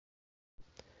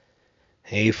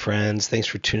Hey friends, thanks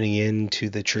for tuning in to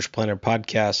the Church Planner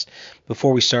Podcast.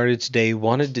 Before we started today,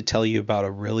 wanted to tell you about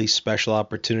a really special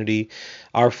opportunity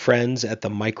our friends at the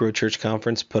Micro Church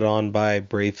Conference put on by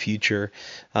Brave Future,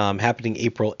 happening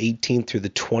April 18th through the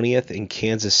 20th in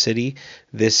Kansas City.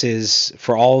 This is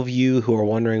for all of you who are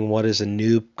wondering what is a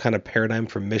new kind of paradigm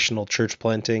for missional church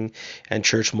planting and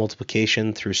church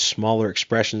multiplication through smaller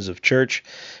expressions of church,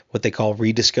 what they call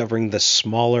rediscovering the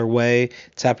smaller way.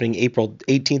 It's happening April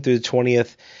 18th through the 20th.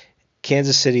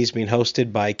 Kansas City is being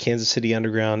hosted by Kansas City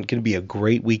Underground. Going to be a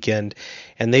great weekend.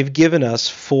 And they've given us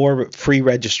 4 free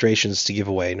registrations to give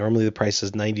away. Normally the price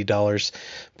is $90,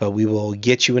 but we will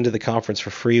get you into the conference for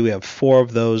free. We have 4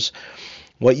 of those.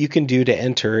 What you can do to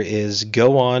enter is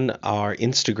go on our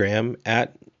Instagram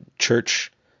at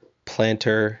Church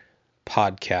Planter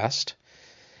Podcast.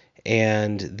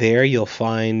 And there you'll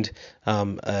find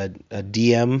a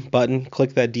DM button.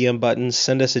 Click that DM button.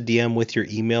 Send us a DM with your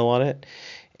email on it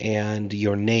and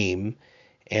your name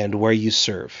and where you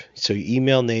serve. So your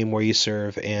email, name, where you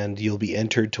serve, and you'll be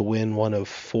entered to win one of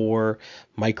 4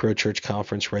 Micro Church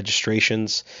Conference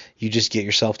registrations. You just get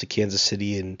yourself to Kansas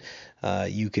City and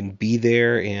you can be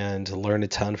there and learn a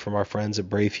ton from our friends at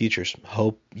Brave Futures.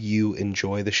 Hope you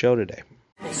enjoy the show today.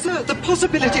 Sir, the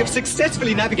possibility of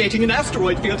successfully navigating an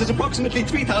asteroid field is approximately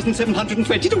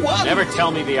 3,720 to 1. Never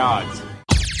tell me the odds.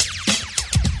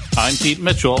 I'm Pete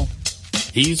Mitchell.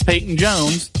 He's Peyton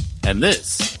Jones. And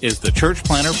this is the Church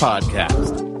Planner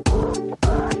Podcast.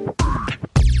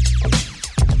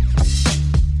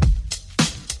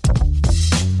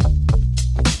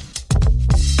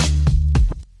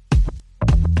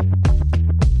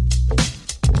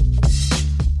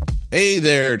 Hey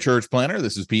there, Church Planner.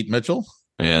 This is Pete Mitchell.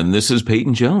 And this is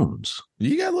Peyton Jones.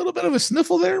 You got a little bit of a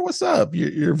sniffle there. What's up?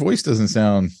 Your voice doesn't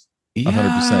sound 100%.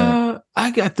 Yeah,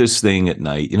 I got this thing at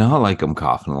night. You know how like I'm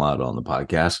coughing a lot on the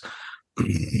podcast?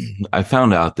 I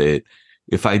found out that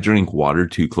if I drink water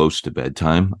too close to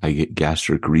bedtime, I get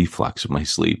gastric reflux in my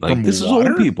sleep. Like From this water? is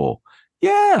old people.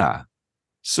 Yeah.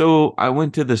 So I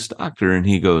went to this doctor and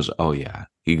he goes, oh yeah.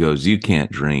 He goes, you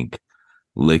can't drink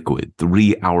liquid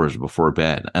 3 hours before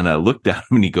bed. And I looked at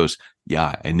him and he goes,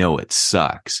 yeah, I know it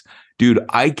sucks. Dude,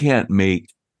 I can't make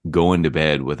going to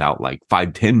bed without like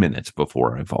 5-10 minutes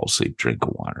before I fall asleep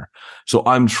drinking water. So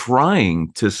I'm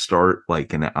trying to start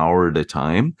like an hour at a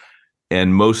time.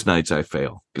 And most nights I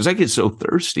fail because I get so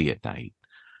thirsty at night.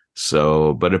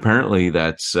 So, but apparently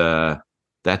that's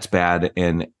bad.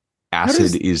 And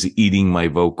acid is eating my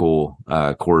vocal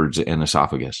cords and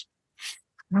esophagus.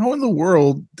 How in the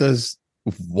world does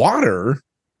water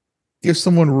give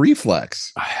someone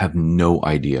reflex? I have no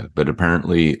idea, but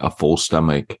apparently a full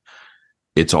stomach,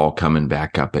 it's all coming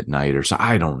back up at night or so.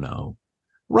 I don't know.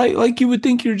 Right. Like you would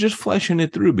think you're just fleshing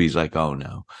it through, but he's like, oh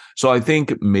no. So I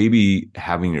think maybe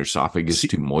having your esophagus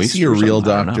too moist. See a real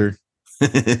doctor.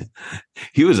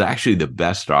 He was actually the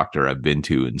best doctor I've been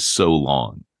to in so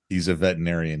long. He's a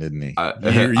veterinarian, isn't he? I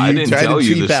didn't tell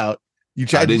you this. You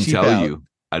tried to cheap out.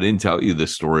 I didn't tell you the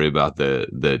story about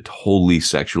the totally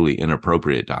sexually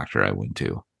inappropriate doctor I went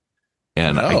to.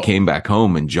 And I came back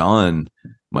home and John,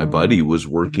 my buddy, was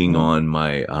working on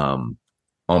my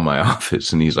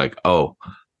office. And he's like, oh,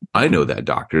 I know that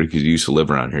doctor because he used to live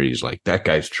around here. He's like, that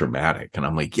guy's traumatic. And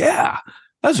I'm like, yeah,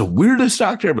 that's the weirdest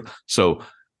doctor ever. So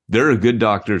there are good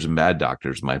doctors and bad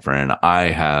doctors, my friend. I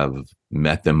have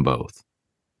met them both.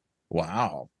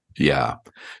 Wow. Yeah.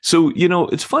 So, you know,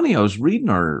 it's funny. I was reading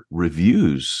our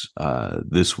reviews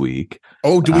this week.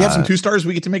 Oh, do we have some 2 stars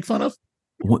we get to make fun of?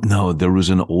 Well, no, there was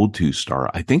an old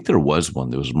 2-star. I think there was one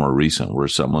that was more recent where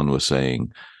someone was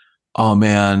saying, oh,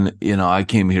 man, you know, I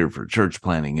came here for church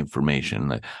planning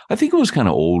information. I think it was kind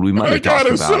of old. We might have talked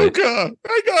about it.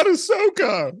 I got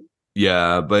Ahsoka.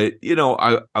 Yeah. But, you know,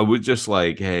 I would just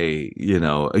like, hey, you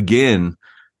know, again,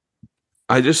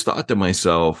 I just thought to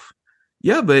myself,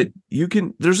 yeah, but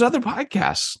there's other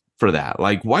podcasts for that.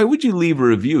 Like, why would you leave a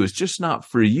review? It's just not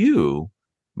for you.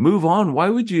 Move on. Why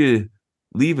would you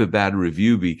leave a bad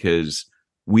review because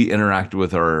we interact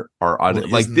with our audience?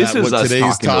 Well, like this is us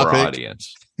talking to our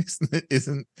audience.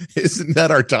 Isn't that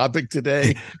our topic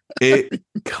today? It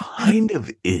kind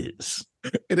of is.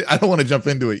 I don't want to jump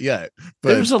into it yet,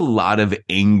 but there's a lot of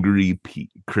angry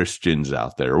Christians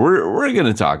out there. We're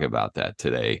going to talk about that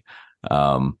today.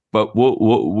 But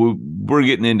we're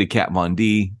getting into Kat Von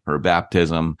D, her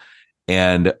baptism,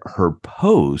 and her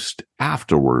post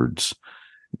afterwards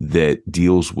that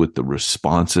deals with the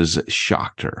responses that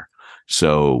shocked her.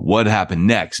 So what happened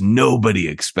next? Nobody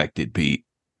expected, Pete,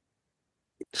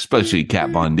 especially Kat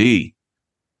Von D.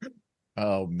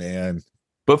 Oh, man.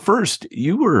 But first,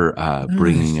 you were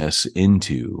bringing us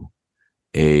into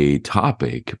a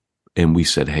topic and we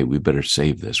said, hey, we better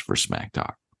save this for Smack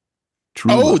Talk.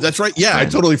 True Oh, love. that's right. Yeah, I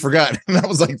totally forgot. That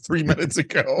was like 3 minutes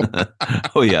ago.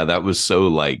 Oh yeah, that was so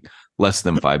like less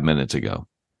than 5 minutes ago.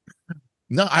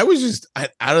 No, I was just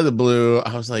out of the blue.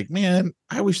 I was like, man,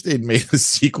 I wish they'd made a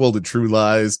sequel to True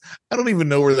Lies. I don't even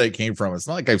know where that came from. It's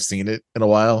not like I've seen it in a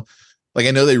while. Like,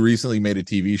 I know they recently made a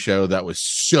TV show that was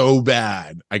so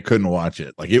bad I couldn't watch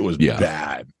it. Like, it was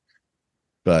bad.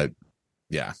 But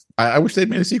yeah, I wish they'd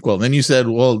made a sequel. And then you said,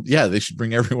 well, yeah, they should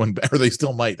bring everyone back, or they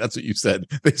still might. That's what you said.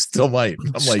 They still might.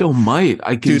 I'm still like, might.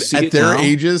 I can dude, see at it their now.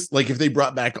 ages, like if they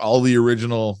brought back all the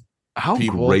original How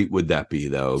people, great would that be,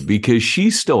 though? Because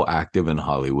she's still active in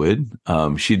Hollywood.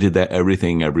 She did that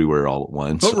Everything Everywhere All at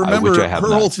Once. but remember, which I have her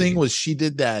not whole seen. thing was she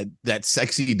did that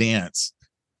sexy dance.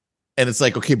 And it's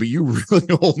like, okay, but you're really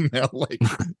old now. Like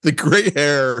the gray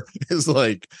hair is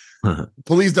like,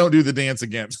 please don't do the dance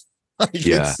again. Like,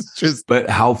 Yeah. it's just, But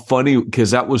how funny,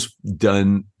 because that was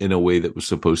done in a way that was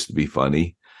supposed to be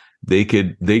funny. They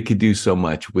could do so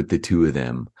much with the two of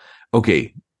them.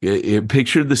 Okay,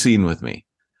 picture the scene with me.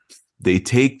 They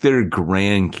take their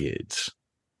grandkids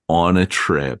on a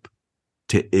trip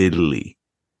to Italy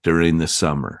during the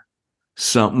summer.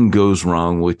 Something goes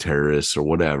wrong with terrorists or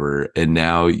whatever, and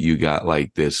now you got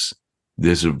like this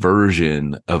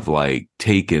version of like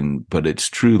Taken, but it's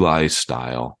True Lies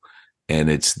style, and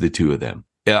it's the two of them.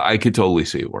 Yeah, I could totally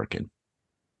see it working.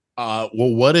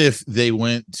 well, what if they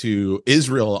went to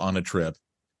Israel on a trip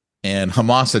and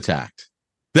Hamas attacked?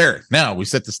 There, now we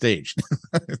set the stage.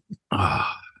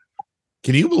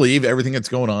 Can you believe everything that's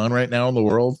going on right now in the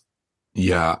world?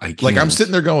 Yeah, I can't. Like, I'm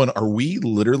sitting there going, are we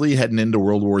literally heading into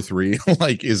World War III?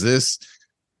 Like, is this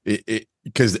it?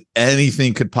 Because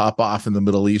anything could pop off in the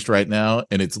Middle East right now,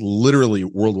 and it's literally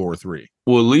World War III.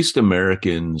 Well, at least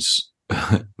Americans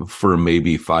for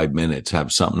maybe 5 minutes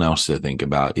have something else to think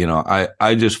about. You know,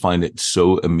 I just find it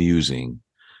so amusing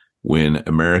when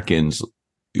Americans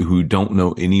who don't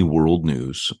know any world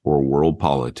news or world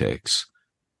politics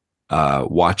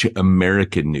watch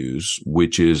American news,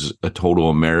 which is a total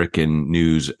American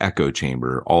news echo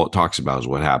chamber. All it talks about is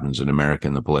what happens in America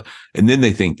and and then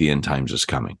they think the end times is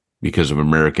coming because of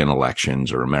American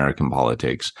elections or American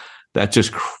politics. That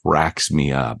just cracks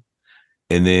me up.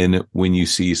 And then when you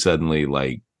see suddenly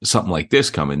like something like this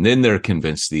coming, then they're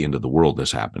convinced the end of the world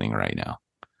is happening right now.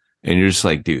 And you're just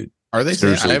like, dude, are they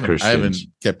saying? I Christians, haven't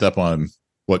kept up on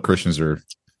what Christians are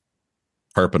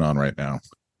harping on right now.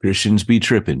 Christians be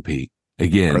tripping, Pete.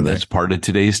 Again, that's part of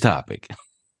today's topic.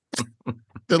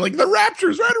 They're like, the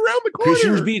rapture's right around the corner.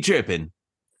 Christians be tripping.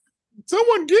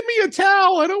 Someone give me a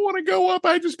towel. I don't want to go up.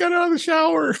 I just got out of the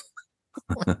shower.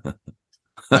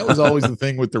 That was always the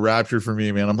thing with the rapture for me,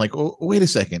 man. I'm like, oh, wait a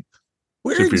second.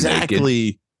 Where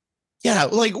exactly? Yeah,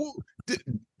 like,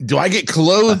 do I get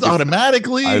clothed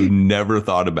automatically? I've never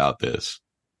thought about this.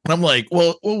 And I'm like,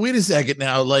 well, wait a second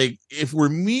now. Like, if we're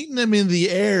meeting them in the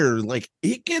air, like,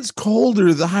 it gets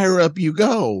colder the higher up you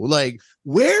go. Like,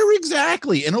 where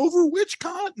exactly and over which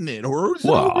continent? Or is it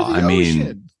over the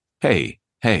ocean? Hey,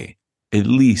 at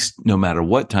least no matter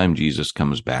what time Jesus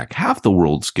comes back, half the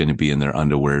world's going to be in their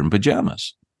underwear and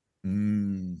pajamas.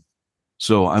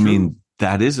 So, I mean,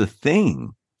 that is a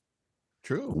thing.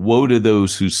 True. Woe to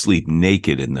those who sleep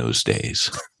naked in those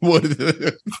days.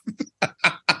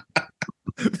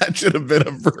 That should have been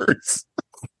a verse.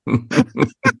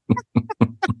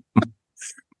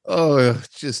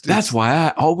 That's why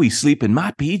I always sleep in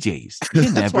my PJs.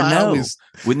 You never know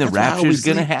when the rapture's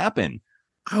going to happen.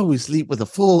 I always sleep with a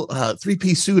full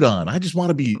 3-piece suit on. I just want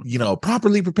to be,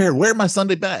 properly prepared. Wear my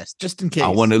Sunday best just in case. I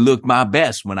want to look my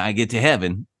best when I get to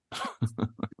heaven.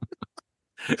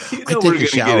 We're going to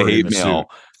get a hate mail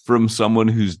from someone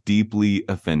who's deeply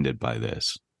offended by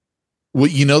this. Well,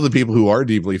 the people who are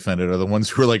deeply offended are the ones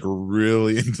who are like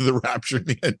really into the rapture in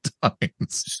the end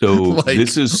times. So like,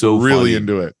 this is so really funny.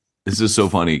 Into it. This is so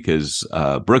funny because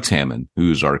Brooks Hammond,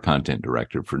 who's our content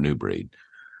director for New Breed,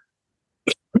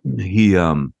 we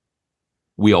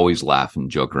always laugh and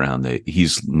joke around that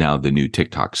he's now the new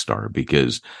TikTok star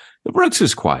because Brooks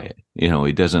is quiet.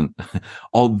 He doesn't.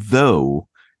 Although,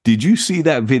 did you see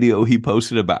that video he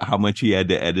posted about how much he had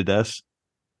to edit us?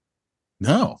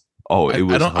 No. Oh, it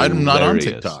was. I'm not on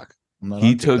TikTok.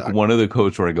 He took one of the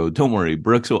quotes where I go, "Don't worry,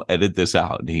 Brooks will edit this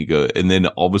out." And then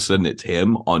all of a sudden it's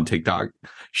him on TikTok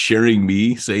sharing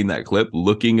me saying that clip,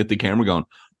 looking at the camera, going,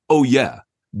 "Oh yeah,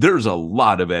 there's a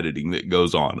lot of editing that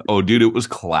goes on." Oh, dude, it was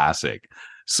classic.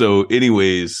 So,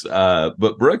 anyways,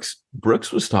 but Brooks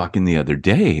was talking the other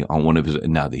day on one of his.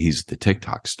 Now that he's the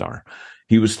TikTok star,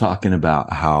 he was talking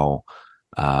about how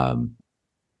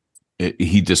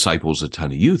he disciples a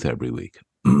ton of youth every week.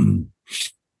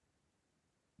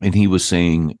 And he was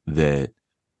saying that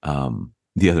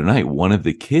the other night, one of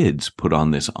the kids put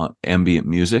on this ambient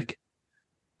music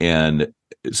and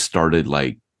started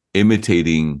like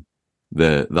imitating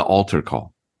the altar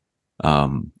call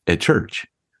at church.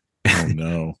 Oh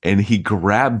no. And he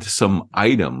grabbed some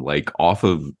item like off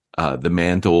of the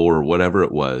mantle or whatever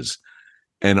it was.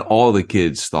 And all the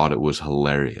kids thought it was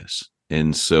hilarious.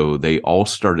 And so they all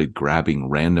started grabbing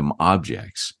random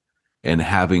objects and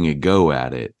having a go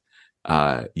at it,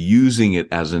 using it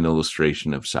as an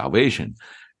illustration of salvation.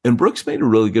 And Brooks made a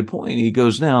really good point. He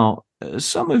goes, now,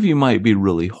 some of you might be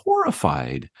really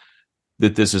horrified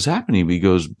that this is happening. He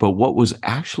goes, but what was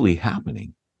actually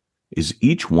happening is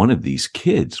each one of these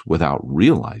kids, without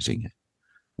realizing it,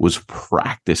 was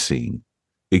practicing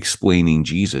explaining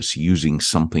Jesus using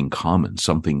something common,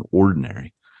 something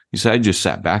ordinary. He said, I just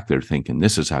sat back there thinking,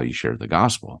 this is how you share the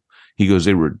gospel. He goes,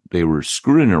 they were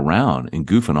screwing around and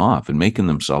goofing off and making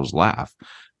themselves laugh,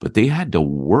 but they had to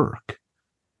work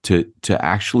to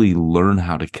actually learn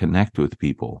how to connect with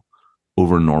people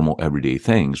over normal everyday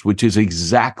things, which is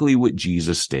exactly what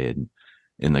Jesus did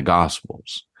in the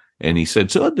Gospels. And he said,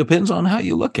 so it depends on how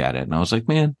you look at it. And I was like,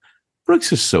 man,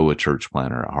 Brooks is so a church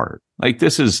planner at heart. Like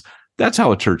that's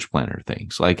how a church planner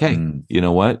thinks. Like, hey, you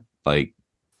know what? Like,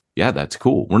 yeah, that's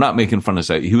cool. We're not making fun of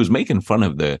that. He was making fun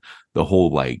of the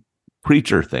whole like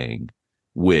preacher thing,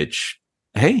 which,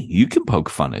 hey, you can poke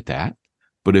fun at that.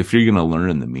 But if you're going to learn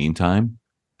in the meantime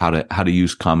how to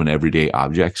use common everyday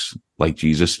objects like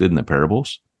Jesus did in the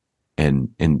parables and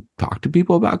talk to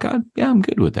people about God, yeah, I'm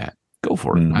good with that. Go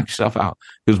for it. Knock yourself out.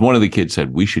 Because one of the kids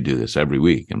said, we should do this every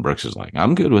week. And Brooks is like,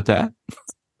 I'm good with that.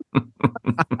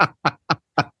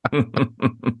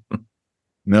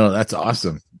 No, that's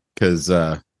awesome. Because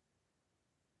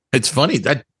it's funny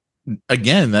that,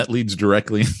 again, that leads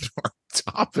directly into our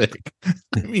topic.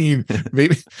 I mean,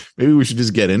 maybe we should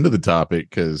just get into the topic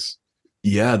because.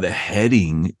 Yeah, the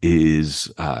heading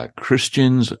is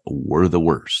Christians were the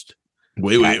worst.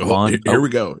 Wait, here we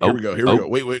go. Here we go.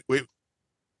 Wait.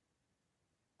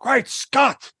 Great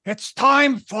Scott! It's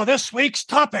time for this week's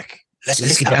topic.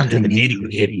 Let's get down to the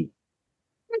nitty-gritty.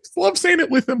 I just love saying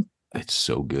it with him. It's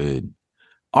so good.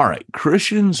 All right,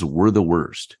 Christians were the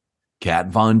worst. Kat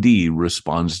Von D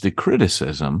responds to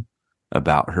criticism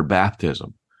about her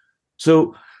baptism.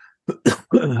 So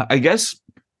I guess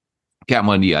Kat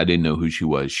Von D, I didn't know who she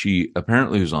was. She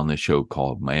apparently was on this show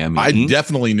called Miami I Inc.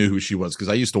 definitely knew who she was because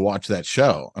I used to watch that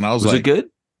show. And I was like, it good?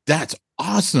 That's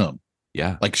awesome.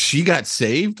 Yeah. Like she got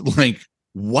saved. Like,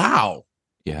 wow.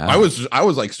 Yeah. I was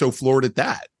like so floored at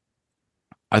that.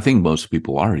 I think most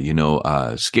people are,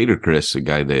 Skater Chris, a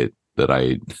guy that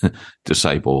I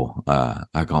disciple,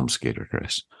 I call him Skater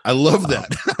Chris. I love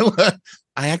that.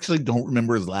 I actually don't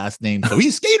remember his last name. So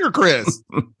he's Skater Chris.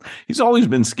 He's always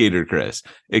been Skater Chris,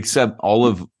 except all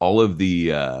of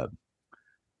the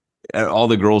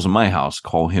girls in my house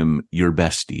call him your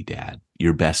bestie, Dad,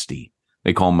 your bestie.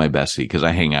 They call him my bestie because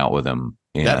I hang out with him.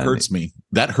 And that hurts me.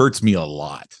 That hurts me a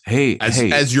lot.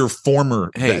 As your former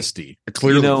bestie,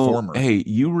 clearly former. Hey,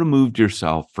 you removed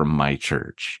yourself from my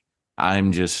church.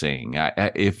 I'm just saying.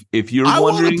 If you're wondering, I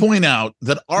want to point out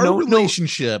that our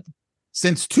relationship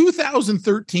since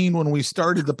 2013, when we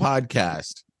started the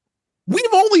podcast, we've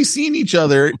only seen each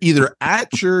other either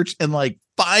at church and like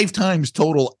 5 times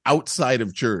total outside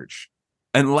of church.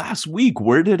 And last week,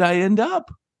 where did I end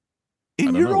up?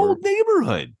 In your old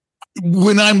neighborhood.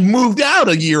 When I moved out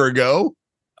a year ago.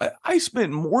 I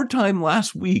spent more time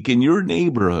last week in your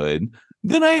neighborhood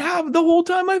than I have the whole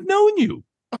time I've known you.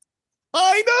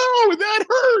 I know, that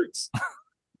hurts.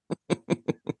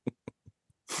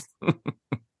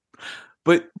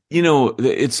 But,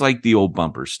 it's like the old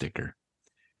bumper sticker.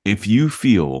 If you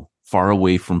feel far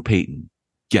away from Peyton,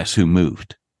 guess who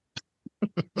moved?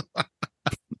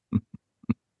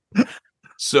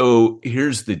 So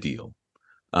here's the deal.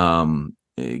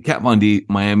 Kat Von D,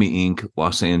 Miami Inc.,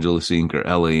 Los Angeles Inc., or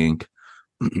LA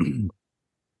Inc.,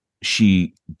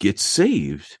 she gets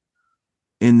saved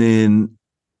and then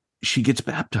she gets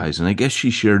baptized. And I guess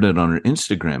she shared it on her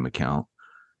Instagram account.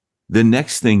 The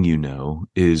next thing you know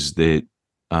is that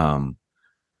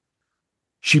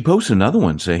she posts another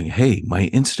one saying, hey, my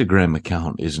Instagram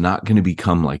account is not going to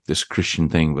become like this Christian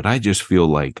thing, but I just feel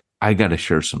like I got to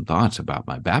share some thoughts about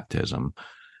my baptism.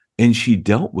 And she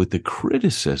dealt with the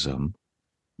criticism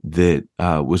that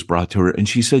was brought to her. And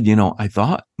she said, I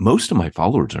thought most of my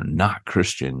followers are not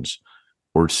Christians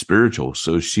or spiritual.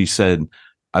 So she said,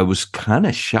 I was kind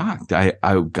of shocked. I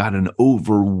got an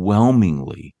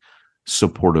overwhelmingly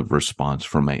supportive response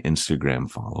from my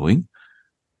Instagram following.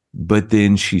 But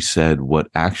then she said, what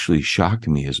actually shocked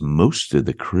me is most of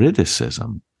the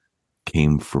criticism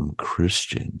came from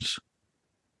Christians.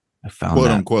 I found quote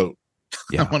that, unquote.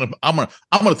 yeah, I'm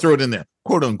gonna throw it in there,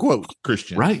 quote unquote,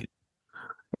 Christian. right.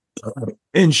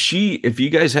 And she, if you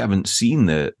guys haven't seen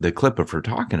the clip of her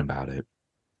talking about it,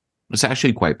 it's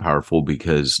actually quite powerful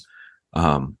because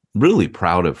really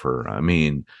proud of her. I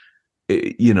mean,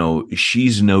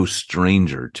 she's no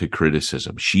stranger to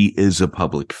criticism. She is a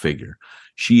public figure.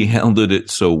 She handled it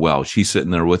so well. She's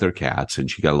sitting there with her cats, and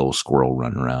she got a little squirrel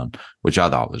running around, which I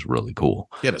thought was really cool.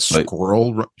 She had a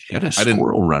squirrel. She had a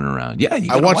squirrel running around. Yeah,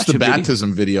 I watched the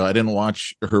baptism video. I didn't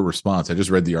watch her response. I just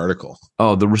read the article.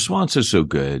 Oh, the response is so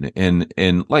good,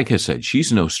 and like I said,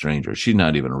 she's no stranger. She's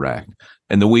not even wrecked,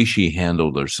 and the way she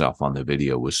handled herself on the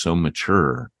video was so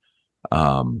mature.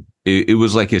 It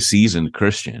was like a seasoned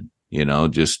Christian.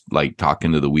 Just like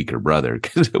talking to the weaker brother.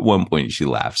 Because at one point she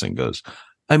laughs and goes,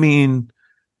 I mean,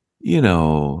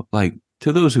 like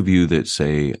to those of you that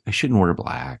say I shouldn't wear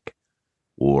black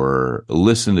or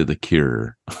listen to The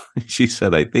Cure, she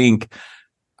said, I think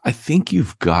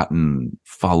you've gotten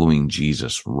following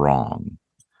Jesus wrong.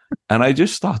 And I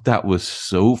just thought that was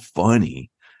so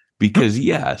funny because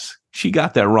yes, she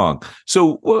got that wrong.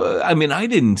 So, I mean, I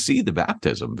didn't see the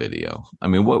baptism video. I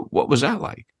mean, what was that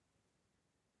like?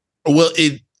 Well,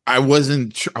 I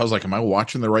wasn't sure. I was like, am I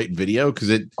watching the right video?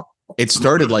 Because it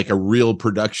started like a real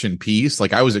production piece.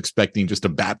 Like I was expecting just a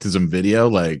baptism video,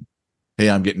 like,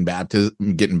 hey, I'm getting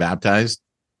baptized.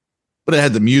 But it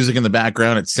had the music in the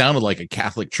background. It sounded like a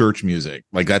Catholic church music.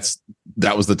 Like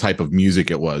that was the type of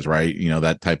music it was, right?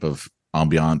 That type of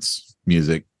ambiance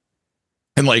music.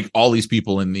 And like all these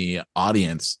people in the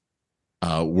audience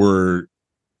were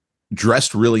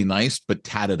dressed really nice, but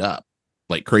tatted up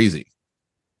like crazy.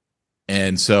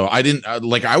 And so I didn't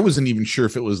I wasn't even sure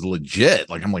if it was legit.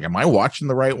 Like, I'm like, am I watching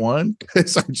the right one?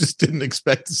 Because I just didn't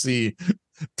expect to see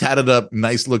tatted up,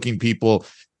 nice looking people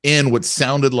in what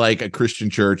sounded like a Christian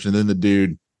church. And then the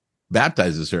dude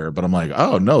baptizes her. But I'm like,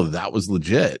 oh, no, that was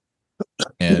legit.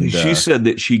 And she said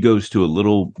that she goes to a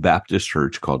little Baptist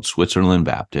church called Switzerland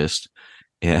Baptist.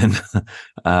 And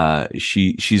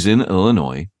she's in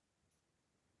Illinois.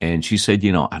 And she said,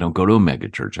 I don't go to a mega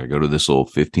church. I go to this little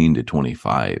 15 to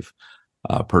 25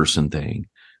 person thing.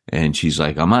 And she's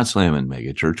like, I'm not slamming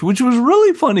mega church, which was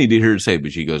really funny to hear her say,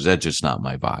 but she goes, that's just not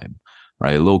my vibe,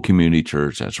 right? A little community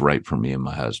church. That's right for me and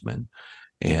my husband.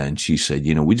 And she said,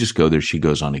 we just go there. She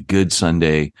goes, on a good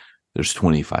Sunday, there's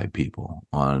 25 people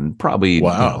on probably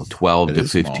 12 to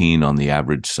 15 small on the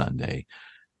average Sunday.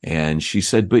 And she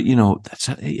said, but that's,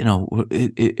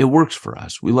 it works for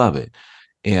us. We love it.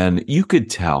 And you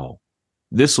could tell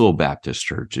this little Baptist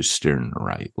church is steering her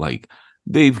right. Like,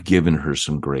 they've given her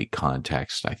some great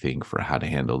context, I think, for how to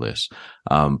handle this.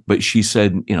 But she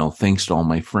said, thanks to all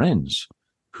my friends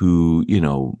who,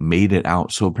 made it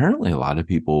out. So apparently a lot of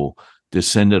people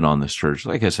descended on this church.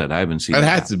 Like I said, I haven't seen that.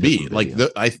 Has to be like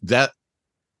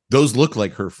those look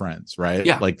like her friends, right?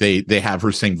 Yeah. Like they have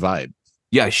her same vibe.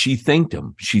 Yeah. She thanked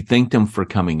him. She thanked him for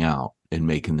coming out and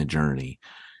making the journey.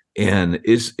 And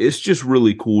it's just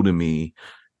really cool to me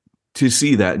to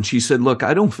see that. And she said, look,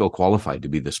 I don't feel qualified to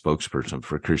be the spokesperson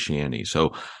for Christianity,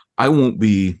 so I won't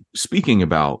be speaking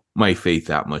about my faith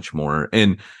that much more.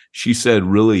 And she said,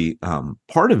 really,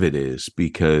 part of it is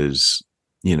because,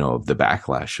 of the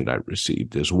backlash that I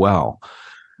received as well.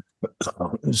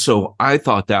 So I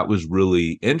thought that was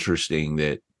really interesting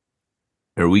that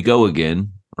here we go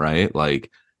again, right?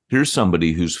 Like, here's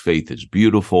somebody whose faith is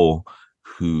beautiful,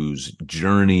 whose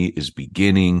journey is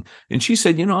beginning. And she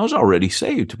said, I was already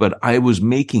saved, but I was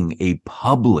making a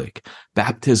public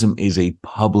baptism is a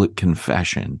public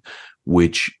confession,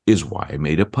 which is why I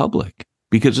made it public,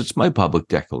 because it's my public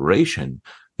declaration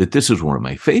that this is where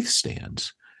my faith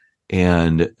stands.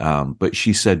 And, but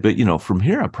she said, but from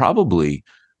here, I probably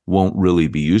won't really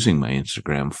be using my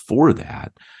Instagram for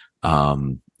that.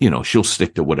 She'll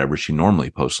stick to whatever she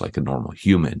normally posts like a normal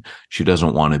human. She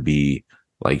doesn't want to be,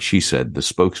 like she said, the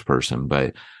spokesperson.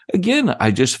 But again, I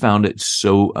just found it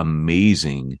so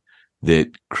amazing that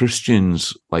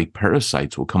Christians like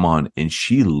parasites will come on, and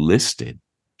she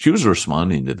was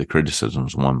responding to the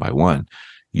criticisms one by one.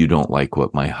 You don't like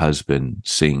what my husband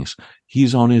sings.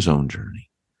 He's on his own journey.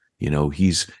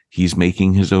 He's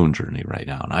making his own journey right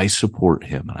now, and I support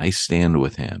him and I stand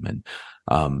with him.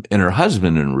 And her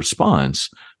husband, in response,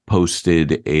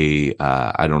 posted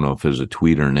I don't know if it was a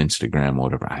tweet or an Instagram or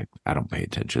whatever. I don't pay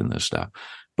attention to this stuff,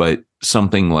 but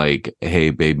something like,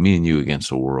 hey, babe, me and you against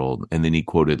the world. And then he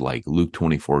quoted like Luke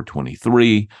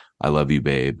 24:23, I love you,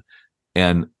 babe.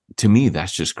 And to me,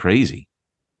 that's just crazy.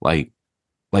 Like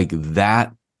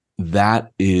that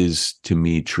is to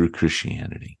me true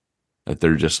Christianity. that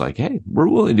they're just like, hey, we're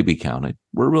willing to be counted.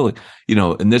 We're willing,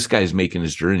 and this guy's making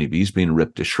his journey, but he's being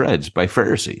ripped to shreds by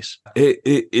Pharisees.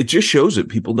 It just shows that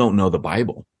people don't know the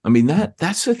Bible. I mean,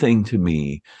 that's the thing to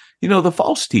me. The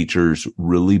false teachers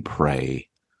really prey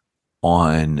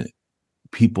on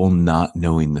people not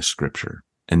knowing the scripture.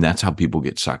 And that's how people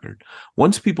get suckered.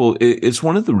 It's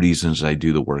one of the reasons I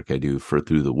do the work I do for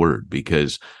Through the Word,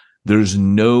 because there's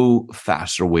no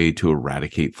faster way to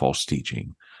eradicate false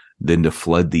teaching than to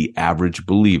flood the average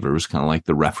believer. It was kind of like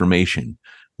the Reformation,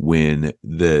 when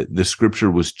the scripture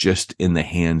was just in the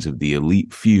hands of the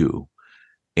elite few.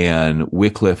 And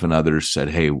Wycliffe and others said,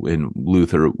 hey, in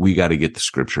Luther, we got to get the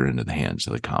scripture into the hands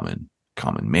of the common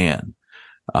man.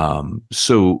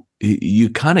 So you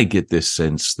kind of get this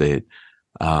sense that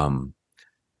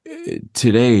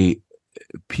today,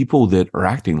 people that are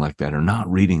acting like that are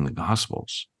not reading the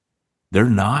Gospels.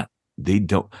 They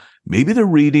don't, maybe they're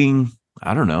reading,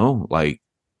 I don't know, I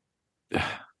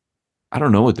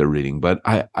don't know what they're reading, but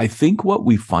I think what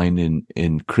we find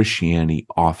in Christianity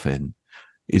often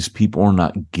is people are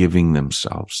not giving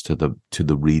themselves to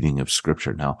the reading of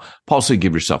scripture. Now, Paul said,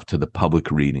 give yourself to the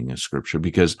public reading of scripture,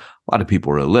 because a lot of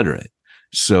people are illiterate.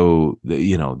 So,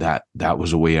 that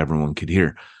was a way everyone could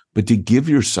hear. But to give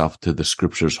yourself to the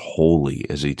scriptures wholly,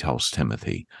 as he tells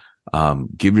Timothy,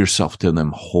 give yourself to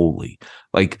them wholly.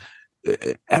 Like,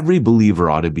 every believer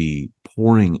ought to be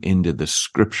pouring into the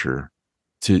scripture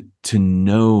to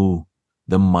know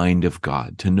the mind of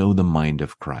God, to know the mind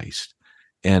of Christ.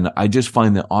 And I just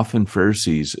find that often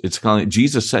Pharisees, it's kind of like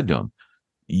Jesus said to them,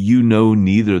 you know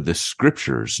neither the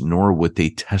scriptures nor what they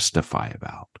testify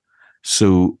about.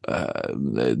 So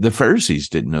the Pharisees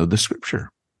didn't know the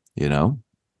scripture,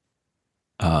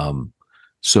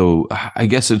 So I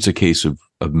guess it's a case of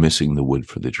missing the wood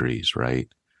for the trees, right?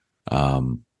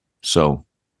 So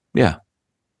yeah,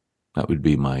 that would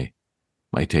be my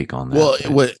take on that.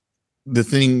 Well, the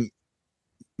thing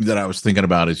that I was thinking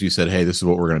about is, you said, hey, this is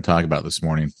what we're going to talk about this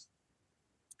morning.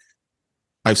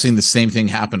 I've seen the same thing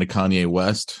happen to Kanye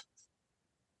West,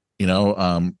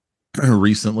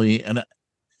 recently, and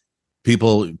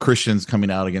Christians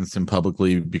coming out against him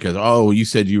publicly because, oh, you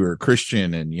said you were a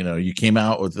Christian and, you came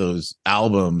out with those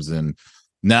albums, and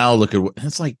now look at what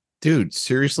it's like. Dude,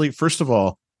 seriously, first of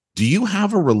all, do you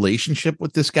have a relationship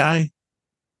with this guy?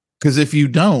 Because if you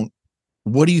don't,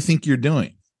 what do you think you're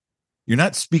doing? You're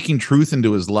not speaking truth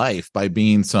into his life by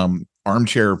being some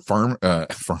armchair I want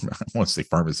to say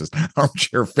pharmacist,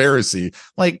 armchair Pharisee.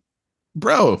 Like,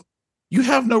 bro, you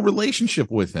have no relationship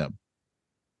with him.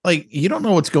 Like, you don't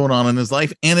know what's going on in his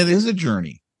life, and it is a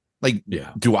journey. Like,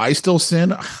 yeah. Do I still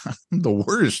sin? I'm the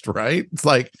worst, right? It's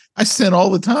like I sin all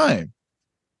the time,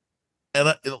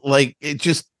 and it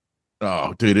just,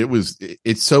 oh, dude,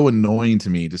 it's so annoying to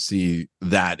me to see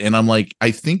that, and I'm like,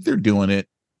 I think they're doing it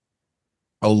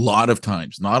a lot of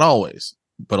times, not always,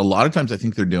 but a lot of times I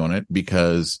think they're doing it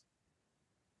because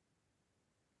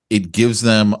it gives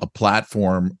them a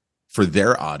platform for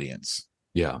their audience.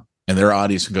 Yeah. And their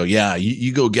audience can go, yeah,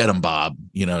 you go get him, Bob.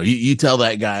 You tell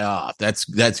that guy off.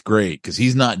 That's great, because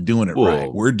he's not doing it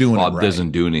right. We're doing Bob it right. Bob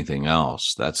doesn't do anything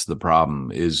else. That's the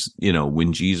problem is,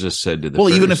 when Jesus said to the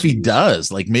Pharisees, even if he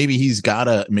does, like maybe he's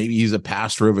a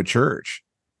pastor of a church,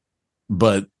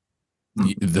 but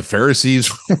the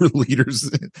Pharisees were leaders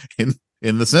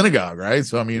in the synagogue, right?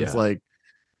 So, I mean, It's like,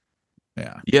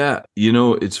 yeah. Yeah.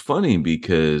 It's funny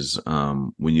because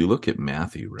when you look at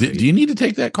Matthew, right? Do you need to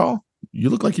take that call? You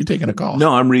look like you're taking a call.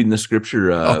 No, I'm reading the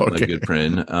scripture, okay. My good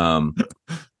friend.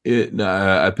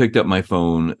 I picked up my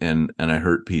phone and I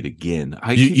hurt Pete again.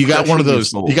 You got one of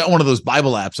those. You got one of those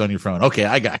Bible apps on your phone. Okay,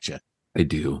 I got you. I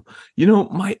do.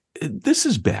 This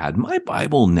is bad. My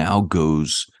Bible now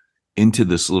goes into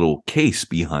this little case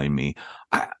behind me.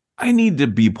 I need to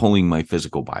be pulling my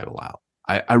physical Bible out.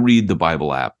 I read the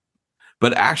Bible app,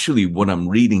 but actually, what I'm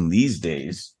reading these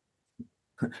days,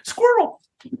 squirrel.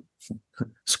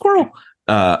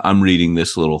 I'm reading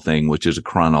this little thing, which is a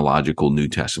chronological New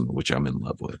Testament, which I'm in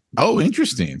love with. Oh,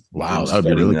 interesting! Wow, that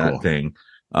would be really cool. Thing.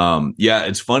 Yeah,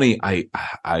 it's funny. I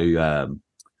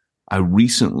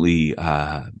recently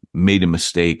made a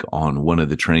mistake on one of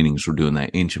the trainings we're doing,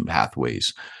 that Ancient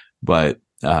Pathways, but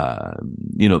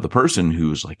the person who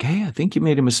was like, "Hey, I think you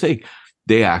made a mistake,"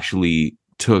 they actually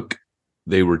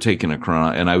they were taking a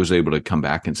chron, and I was able to come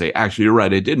back and say, "Actually, you're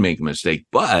right. I did make a mistake,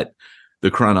 but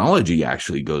the chronology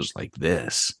actually goes like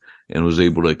this," and was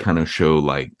able to kind of show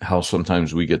like how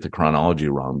sometimes we get the chronology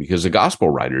wrong, because the gospel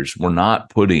writers were not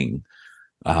putting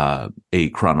a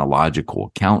chronological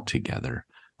account together.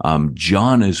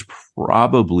 John is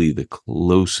probably the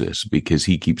closest, because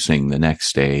he keeps saying the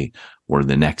next day or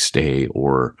the next day,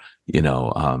 or,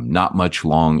 not much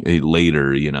long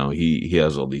later, he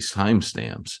has all these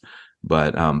timestamps.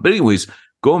 But anyways,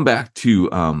 going back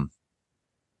to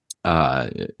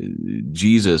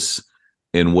Jesus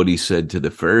and what he said to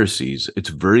the Pharisees, it's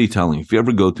very telling. If you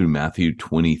ever go through Matthew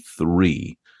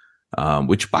 23,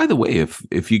 which, by the way,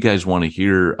 if you guys want to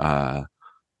hear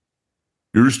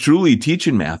yours truly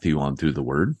teaching Matthew on Through the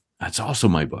Word, that's also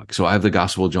my book. So I have the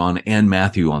Gospel of John and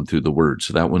Matthew on Through the Word.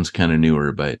 So that one's kind of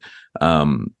newer, but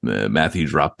Matthew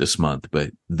dropped this month.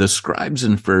 But the scribes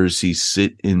and Pharisees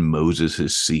sit in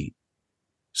Moses' seat.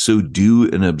 So do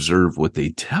and observe what they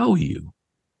tell you,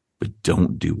 but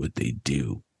don't do what they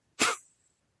do.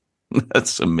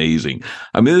 That's amazing.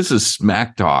 I mean, this is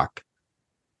smack talk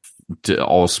to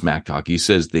all smack talk. He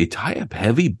says they tie up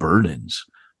heavy burdens,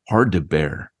 hard to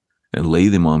bear, and lay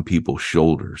them on people's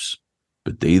shoulders,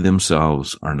 but they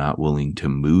themselves are not willing to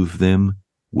move them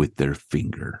with their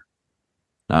finger.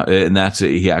 And that's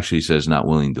it. He actually says not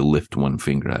willing to lift one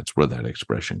finger. That's where that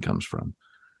expression comes from.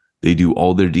 They do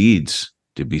all their deeds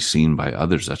to be seen by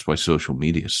others. That's why social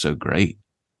media is so great.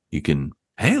 You can,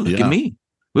 hey, look at me.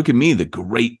 Look at me, the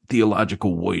great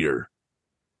theological warrior.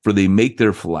 For they make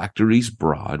their phylacteries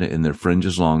broad and their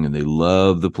fringes long, and they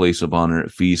love the place of honor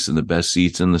at feasts and the best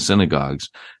seats in the synagogues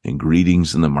and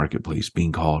greetings in the marketplace,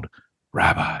 being called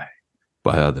Rabbi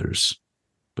by others.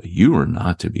 But you are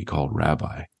not to be called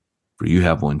Rabbi, for you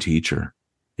have one teacher,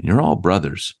 and you're all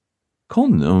brothers. Call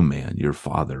no man your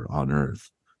father on earth,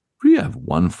 for you have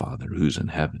one Father who's in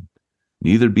heaven.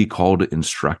 Neither be called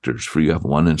instructors, for you have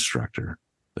one instructor,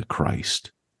 the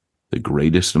Christ. The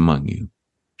greatest among you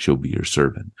shall be your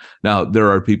servant. Now, there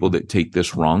are people that take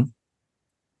this wrong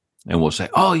and will say,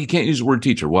 oh, you can't use the word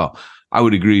teacher. Well, I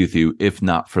would agree with you if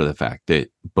not for the fact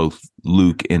that both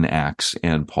Luke in Acts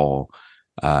and Paul,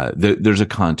 there's a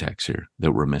context here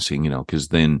that we're missing, because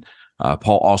then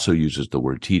Paul also uses the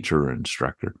word teacher or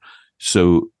instructor.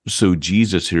 So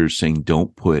Jesus here is saying,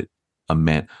 don't put a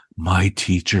man, my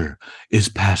teacher is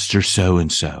Pastor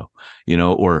so-and-so,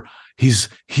 or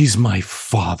he's my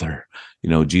father.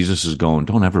 Jesus is going,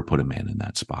 don't ever put a man in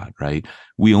that spot, right?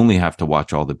 We only have to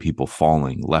watch all the people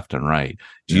falling left and right.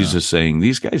 Jesus saying,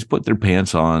 these guys put their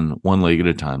pants on one leg at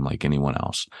a time like anyone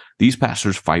else. These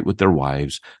pastors fight with their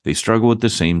wives. They struggle with the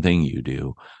same thing you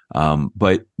do.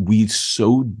 But we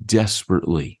so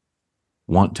desperately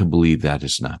want to believe that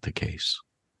is not the case.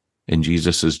 And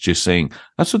Jesus is just saying,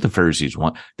 that's what the Pharisees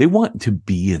want. They want to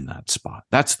be in that spot.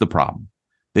 That's the problem.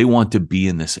 They want to be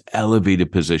in this elevated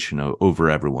position over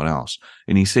everyone else.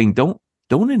 And he's saying, don't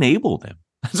enable them.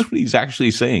 That's what he's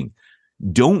actually saying.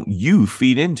 Don't you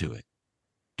feed into it.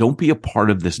 Don't be a part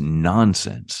of this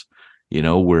nonsense,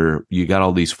 where you got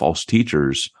all these false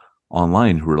teachers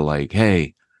online who are like,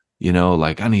 hey,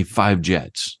 I need 5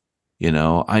 jets.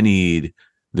 I need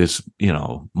this,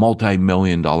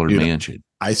 multi-million-dollar mansion.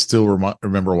 I still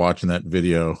remember watching that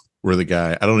video where the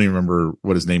guy, I don't even remember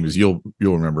what his name is. You'll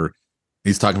remember.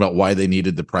 He's talking about why they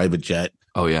needed the private jet.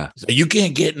 Oh yeah. So you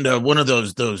can't get into one of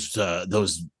those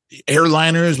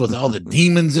airliners with all the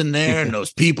demons in there and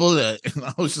those people that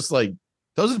I was just like,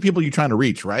 those are the people you're trying to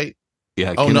reach, right?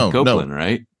 Yeah. Oh, Kenneth Copeland,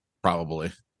 right?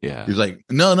 Probably. Yeah. He's like,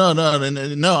 no,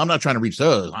 I'm not trying to reach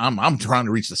those. I'm trying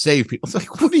to reach the saved people. It's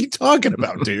like, what are you talking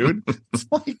about, dude? It's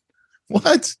like,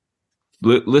 what?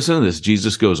 Listen to this.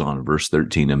 Jesus goes on in verse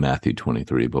 13 in Matthew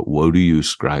 23, but woe to you,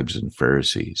 scribes and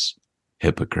Pharisees,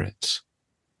 hypocrites.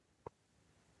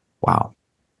 Wow.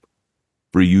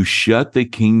 For you shut the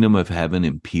kingdom of heaven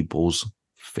in people's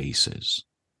faces.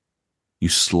 You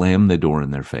slam the door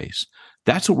in their face.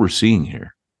 That's what we're seeing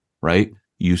here, right?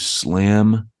 You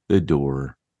slam the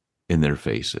door in their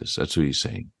faces. That's what he's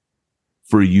saying.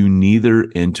 For you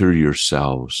neither enter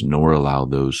yourselves nor allow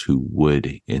those who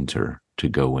would enter to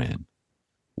go in.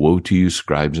 Woe to you,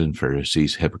 scribes and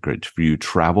Pharisees, hypocrites, for you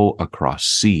travel across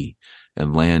sea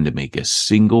and land to make a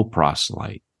single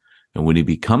proselyte. And when he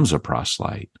becomes a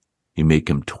proselyte, you make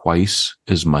him twice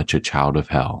as much a child of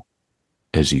hell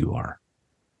as you are.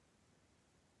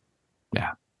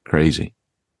 Yeah, crazy.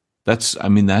 That's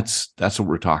what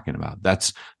we're talking about.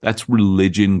 That's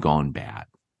religion gone bad.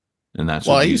 And that's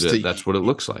what it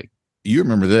looks like. You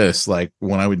remember this, like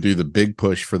when I would do the big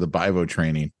push for the Bivo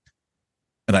training.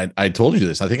 And I told you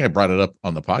this. I think I brought it up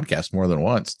on the podcast more than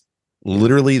once.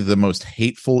 Literally the most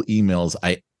hateful emails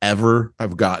I ever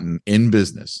have gotten in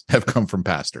business have come from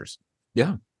pastors.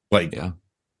 Yeah.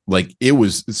 Like it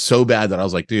was so bad that I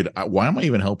was like, dude, why am I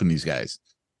even helping these guys?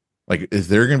 Like, if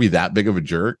they're going to be that big of a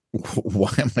jerk,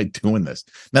 why am I doing this?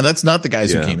 Now, that's not the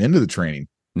guys who came into the training.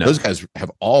 No. Those guys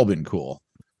have all been cool.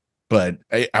 But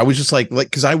I was just like,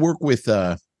 because I work with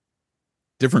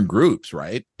different groups,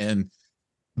 right? And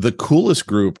the coolest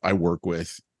group I work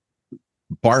with,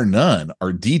 bar none,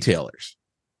 are detailers.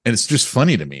 And it's just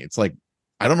funny to me. It's like,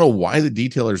 I don't know why the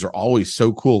detailers are always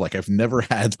so cool. Like, I've never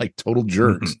had like total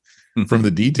jerks from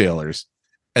the detailers.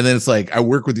 And then it's like, I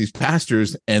work with these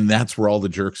pastors and that's where all the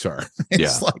jerks are.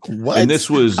 It's like, what? And this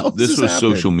was happen?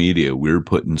 social media. We were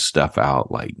putting stuff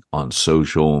out like on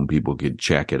social and people could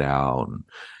check it out.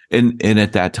 And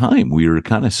at that time we were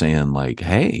kind of saying like,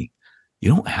 hey, you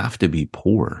don't have to be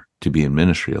poor to be in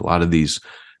ministry. A lot of these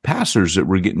pastors that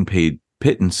were getting paid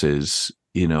pittances,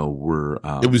 were,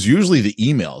 it was usually the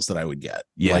emails that I would get.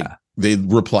 Yeah. Like,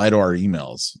 they'd reply to our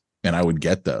emails and I would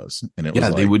get those. And it was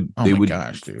like, they would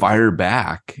fire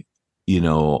back,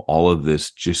 all of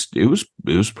this. Just, it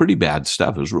was pretty bad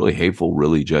stuff. It was really hateful,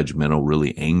 really judgmental,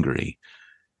 really angry.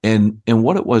 And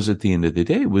what it was at the end of the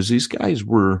day was these guys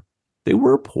were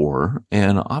poor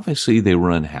and obviously they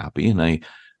were unhappy. And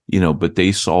but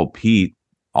they saw Pete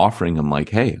offering them like,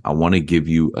 hey, I want to give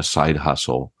you a side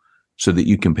hustle so that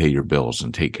you can pay your bills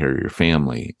and take care of your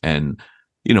family. And,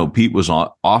 Pete was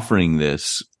offering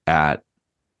this at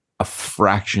a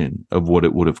fraction of what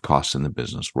it would have cost in the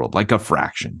business world, like a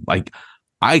fraction. Like,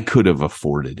 I could have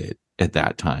afforded it at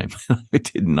that time. I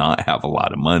did not have a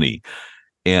lot of money.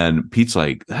 And Pete's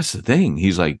like, that's the thing.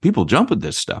 He's like, people jump at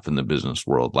this stuff in the business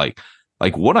world. Like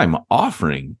what I'm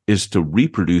offering is to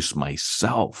reproduce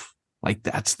myself. Like,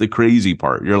 that's the crazy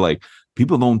part. You're like,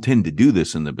 people don't tend to do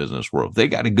this in the business world. If they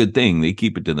got a good thing, they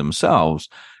keep it to themselves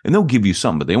and they'll give you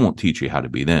some, but they won't teach you how to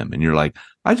be them. And you're like,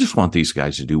 I just want these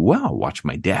guys to do well. Watch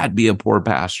my dad be a poor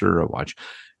pastor.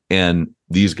 And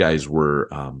these guys were,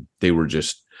 there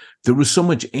was so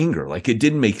much anger. Like, it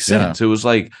didn't make sense. Yeah. It was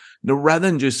like, no, rather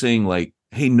than just saying like,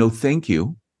 hey, no, thank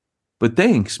you, but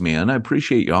thanks, man. I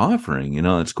appreciate you offering,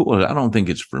 it's cool. I don't think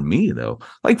it's for me though.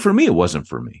 Like, for me, it wasn't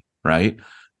for me. Right.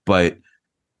 But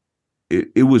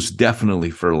it was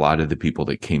definitely for a lot of the people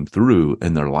that came through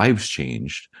and their lives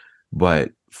changed.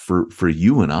 But for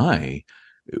you and I,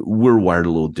 we're wired a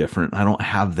little different. I don't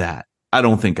have that. I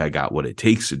don't think I got what it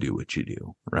takes to do what you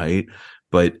do. Right.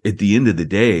 But at the end of the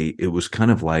day, it was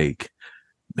kind of like,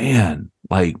 man,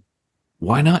 like,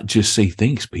 why not just say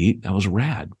thanks, Pete? That was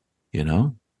rad,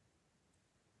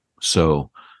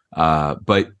 So,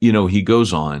 but he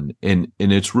goes on and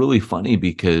it's really funny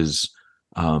because,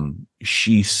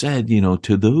 she said,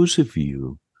 to those of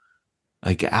you,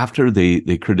 like, after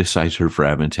they criticized her for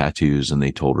having tattoos and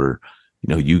they told her,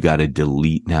 you got to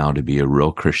delete now to be a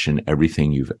real Christian,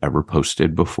 everything you've ever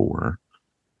posted before.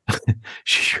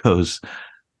 She goes,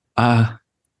 I'm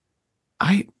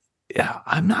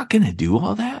not going to do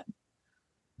all that.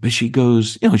 But she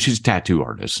goes, she's a tattoo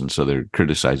artist. And so they're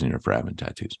criticizing her for having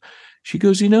tattoos. She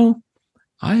goes, I'm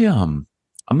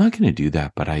not going to do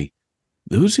that. But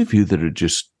those of you that are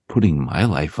just putting my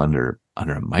life under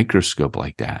a microscope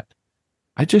like that,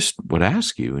 I just would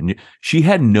ask you. And she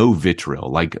had no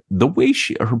vitriol. Like, the way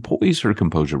her poise, her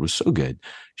composure was so good.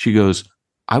 She goes,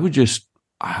 I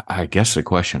guess the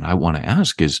question I want to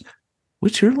ask is,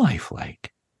 what's your life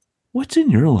like? What's in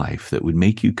your life that would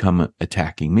make you come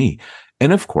attacking me?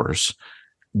 And of course,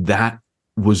 that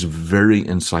was very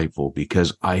insightful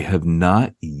because I have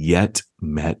not yet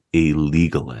met a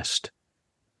legalist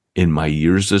in my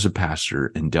years as a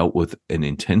pastor and dealt with an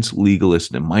intense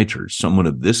legalist in my church, someone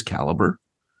of this caliber,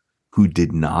 who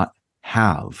did not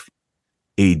have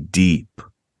a deep,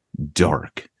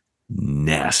 dark,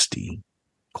 nasty,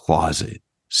 closet,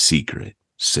 secret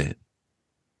sin.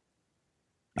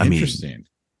 Interesting.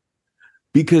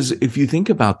 Because if you think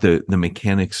about the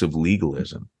mechanics of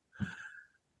legalism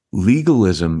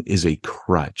is a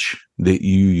crutch that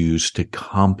you use to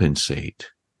compensate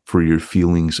for your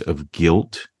feelings of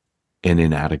guilt and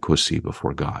inadequacy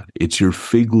before God. It's your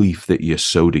fig leaf that you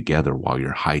sew together while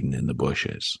you're hiding in the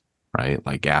bushes, right?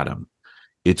 Like Adam.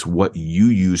 It's what you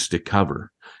use to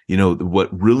cover.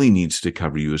 What really needs to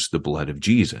cover you is the blood of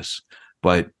Jesus.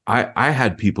 But I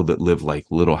had people that live like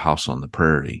Little House on the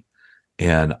Prairie.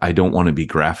 And I don't want to be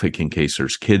graphic in case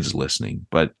there's kids listening.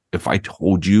 But if I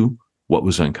told you what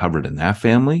was uncovered in that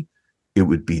family, it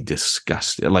would be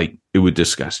disgusting. Like, it would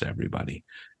disgust everybody.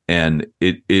 And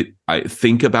I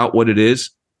think about what it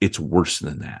is. It's worse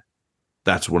than that.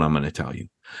 That's what I'm going to tell you.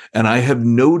 And I have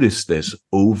noticed this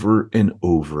over and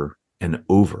over and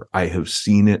over. I have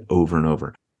seen it over and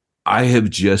over. I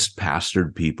have just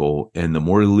pastored people, and the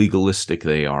more legalistic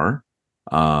they are,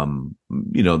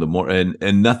 the more,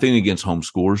 and nothing against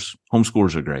homeschoolers.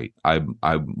 Homeschoolers are great. I'm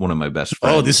one of my best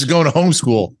friends. Oh, this is going to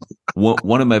homeschool.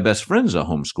 One of my best friends is a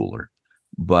homeschooler,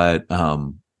 but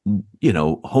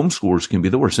homeschoolers can be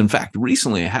the worst. In fact,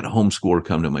 recently I had a homeschooler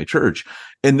come to my church,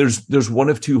 and there's one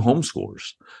of two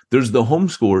homeschoolers. There's the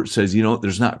homeschooler that says,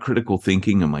 there's not critical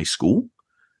thinking in my school.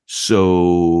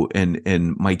 So, and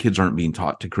my kids aren't being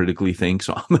taught to critically think.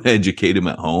 So I'm going to educate them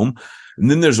at home. And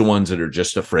then there's the ones that are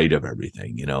just afraid of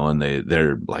everything, and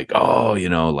they're like, oh,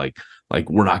 like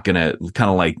we're not going to, kind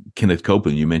of like Kenneth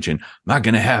Copeland, you mentioned, I'm not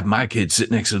going to have my kids sit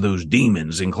next to those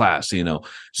demons in class,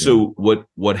 So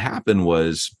what happened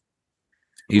was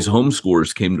these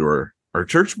homeschoolers came to our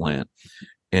church plant,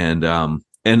 and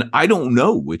I don't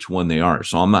know which one they are.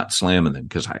 So I'm not slamming them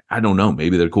because I don't know.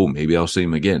 Maybe they're cool. Maybe I'll see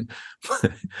them again.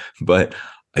 But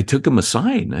I took them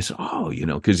aside and I said, oh,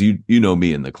 because you know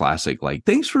me in the classic, like,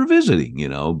 thanks for visiting,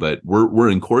 but we're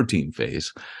in quarantine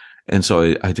phase. And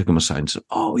so I took them aside and said,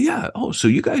 oh, yeah. Oh, so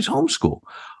you guys homeschool.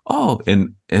 Oh,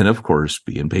 and of course,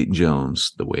 being Peyton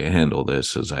Jones, the way I handle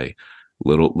this is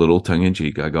little tongue in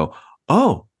cheek, I go,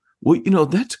 oh, well,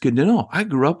 that's good to know. I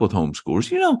grew up with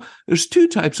homeschoolers. There's two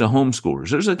types of homeschoolers.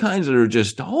 There's the kinds that are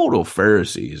just total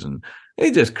Pharisees, and they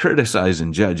just criticize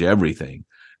and judge everything.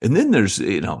 And then there's,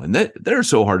 and they're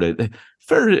so hard to,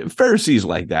 Pharisees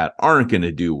like that aren't going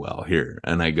to do well here.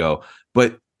 And I go,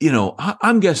 but,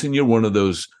 I'm guessing you're one of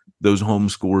those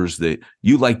homeschoolers that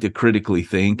you like to critically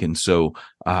think. And so,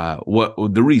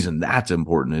 the reason that's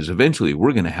important is eventually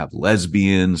we're going to have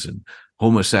lesbians and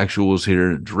homosexuals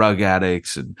here and drug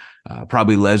addicts and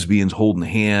probably lesbians holding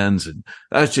hands. And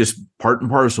that's just part and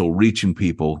parcel, reaching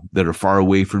people that are far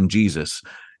away from Jesus.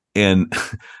 And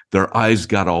their eyes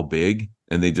got all big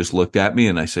and they just looked at me,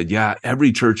 and I said, yeah,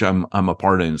 every church I'm a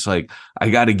part of, it's like, I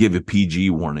got to give a PG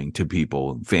warning to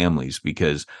people and families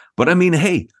but I mean,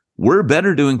 hey, we're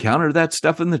better to encounter that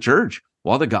stuff in the church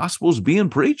while the gospel's being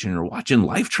preached and you're watching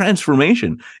life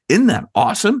transformation. Isn't that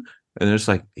awesome? And it's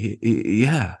like,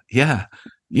 yeah.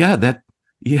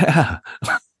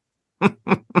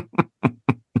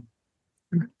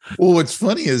 Well, what's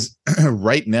funny is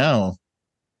right now,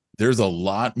 there's a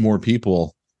lot more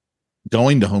people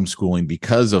going to homeschooling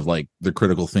because of like the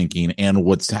critical thinking and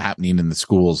what's happening in the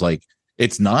schools. Like,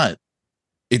 it's not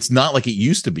like it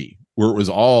used to be, where it was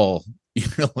all,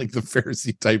 like the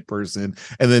Pharisee type person,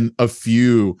 and then a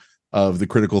few of the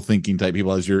critical thinking type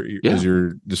people, as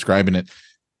you're describing it.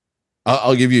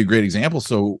 I'll give you a great example.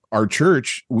 So our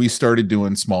church, we started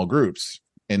doing small groups.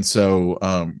 And so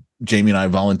Jamie and I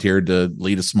volunteered to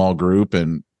lead a small group.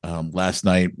 And last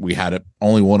night we had it.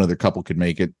 Only one other couple could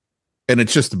make it. And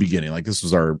it's just the beginning. Like, this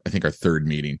was our third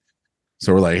meeting.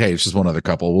 So we're like, hey, it's just one other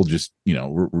couple. We'll just,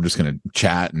 we're just going to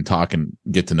chat and talk and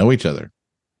get to know each other.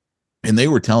 And they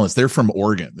were telling us they're from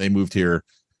Oregon. They moved here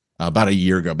about a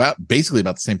year ago, basically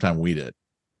about the same time we did.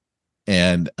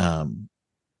 And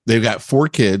they've got 4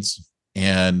 kids.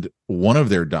 And one of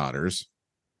their daughters,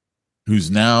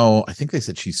 who's now, I think they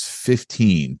said she's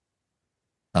 15,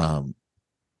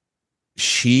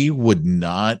 she would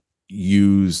not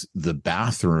use the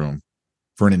bathroom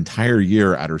for an entire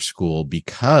year at her school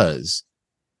because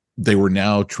they were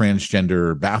now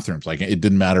transgender bathrooms. Like, it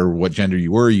didn't matter what gender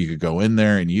you were, you could go in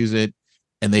there and use it.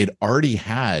 And they'd already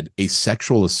had a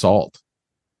sexual assault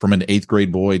from an 8th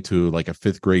grade boy to like a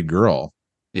 5th grade girl.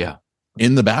 Yeah.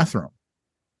 In the bathroom.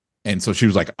 And so she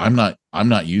was like, I'm not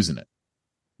using it.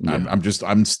 Yeah.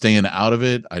 I'm staying out of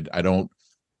it. I don't.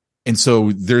 And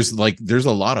so there's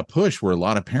a lot of push where a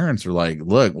lot of parents are like,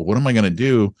 look, what am I going to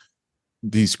do?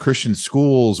 These Christian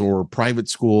schools or private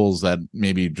schools that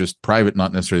maybe just private,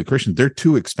 not necessarily Christian, they're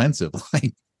too expensive.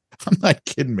 Like, I'm not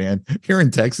kidding, man. Here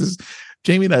in Texas,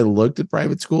 Jamie and I looked at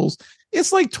private schools.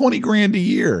 It's like $20,000 a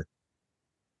year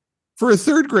for a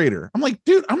 3rd grader. I'm like,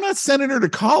 dude, I'm not sending her to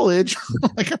college.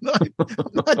 Like, I'm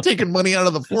not taking money out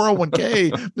of the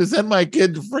 401k to send my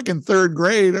kid to freaking 3rd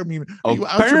grade. I mean,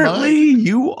 apparently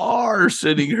you are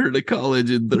sending her to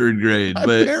college in 3rd grade.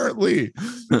 But apparently,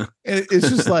 and it's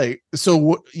just like, so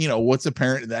what? What's a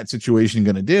parent in that situation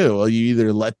going to do? Well, you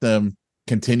either let them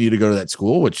continue to go to that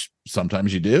school, which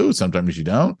sometimes you do, sometimes you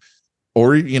don't,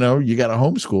 or you got to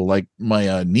homeschool. Like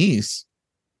my niece,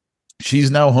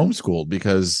 she's now homeschooled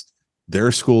because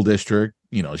their school district,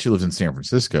 she lives in San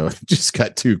Francisco, just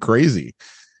got too crazy.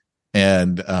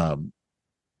 And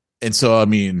so, I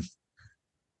mean,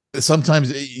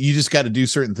 sometimes you just got to do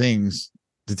certain things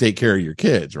to take care of your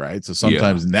kids. Right. So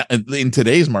sometimes in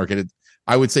today's market,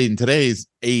 I would say in today's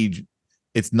age,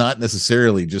 it's not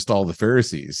necessarily just all the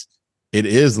Pharisees. It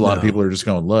is a lot of people are just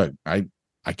going, look, I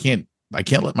can't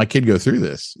let my kid go through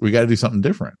this. We got to do something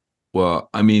different. Well,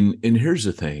 I mean, and here's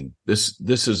the thing. This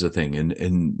is the thing,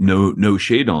 and no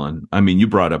shade on. I mean, you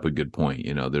brought up a good point.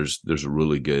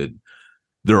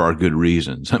 There are good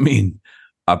reasons. I mean,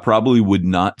 I probably would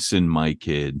not send my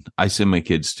kid. I send my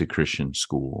kids to Christian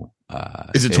school.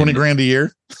 Is it 20 grand a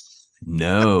year?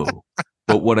 No.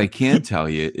 But what I can tell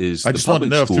you is I just want to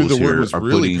know if Through the Word was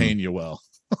really paying you well.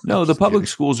 No, the public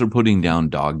schools are putting down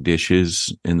dog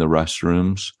dishes in the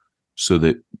restrooms so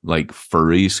that like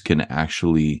furries can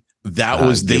actually. That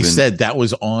was they said that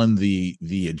was on the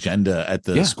agenda at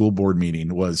the school board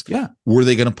meeting was were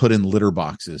they going to put in litter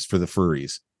boxes for the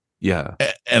furries? Yeah.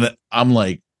 And I'm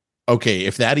like, okay,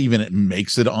 if that even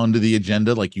makes it onto the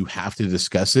agenda, like you have to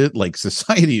discuss it, like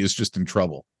society is just in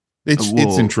trouble.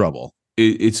 It's in trouble.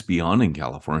 It's beyond in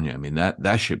California. I mean,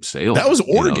 that ship sailed. That was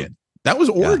Oregon. That was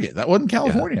Oregon. That wasn't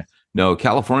California. Yeah. No,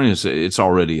 California it's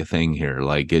already a thing here.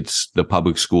 Like it's the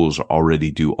public schools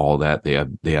already do all that.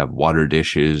 They have water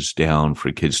dishes down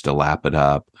for kids to lap it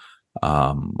up.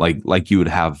 Like you would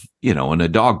have, in a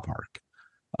dog park.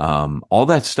 All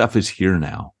that stuff is here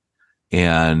now.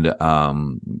 And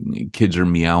kids are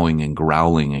meowing and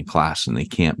growling in class and they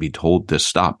can't be told to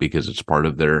stop because it's part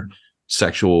of their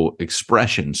sexual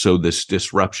expression. So this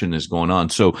disruption is going on.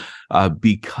 So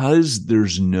because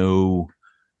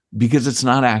it's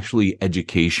not actually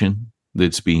education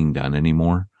that's being done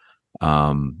anymore,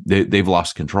 they've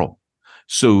lost control.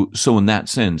 So in that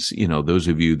sense, those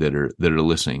of you that are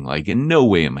listening, like in no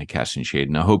way am I casting shade,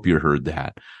 and I hope you heard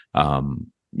that.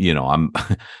 I'm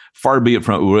far be it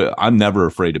from, I'm never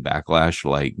afraid of backlash.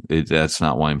 Like that's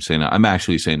not why I'm saying it. I'm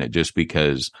actually saying it just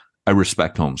because I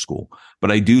respect homeschool,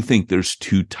 but I do think there's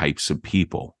two types of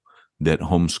people that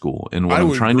homeschool. And what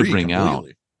I'm trying to bring out,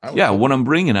 what I'm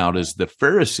bringing out is the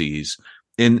Pharisees.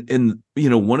 And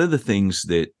one of the things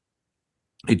that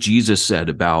Jesus said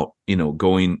about,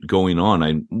 going on,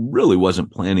 I really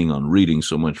wasn't planning on reading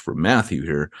so much from Matthew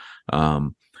here.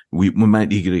 We might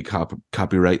need to get a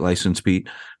copyright license, Pete.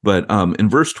 But in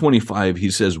verse 25, he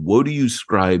says, "Woe to you,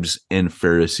 scribes and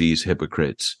Pharisees,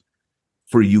 hypocrites,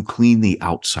 for you clean the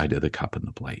outside of the cup and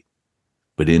the plate,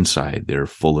 but inside they're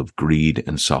full of greed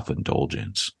and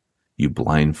self-indulgence. You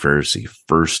blind Pharisee,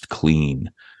 first clean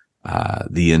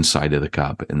the inside of the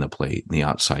cup and the plate, and the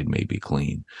outside may be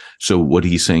clean." So what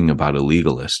he's saying about a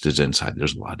legalist is inside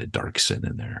there's a lot of dark sin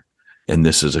in there. And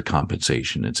this is a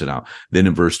compensation. It's an out. Then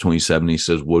in verse 27, he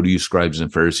says, "Woe to you, scribes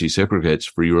and Pharisees, hypocrites,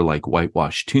 for you are like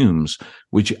whitewashed tombs,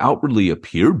 which outwardly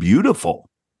appear beautiful."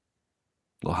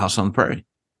 Little house on the prairie.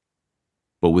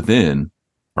 "But within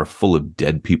are full of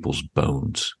dead people's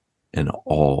bones and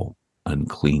all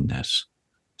uncleanness.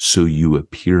 So you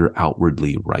appear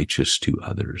outwardly righteous to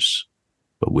others,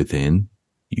 but within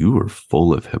you are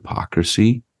full of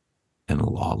hypocrisy and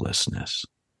lawlessness."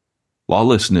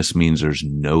 Lawlessness means there's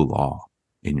no law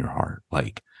in your heart.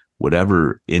 Like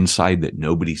whatever inside that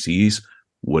nobody sees,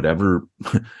 whatever,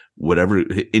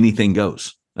 anything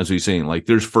goes. That's what he's saying. Like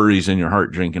there's furries in your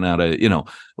heart drinking out of,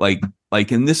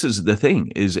 and this is the thing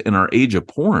is in our age of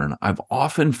porn, I've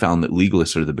often found that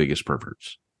legalists are the biggest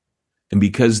perverts. And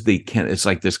because they can't, it's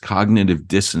like this cognitive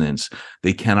dissonance.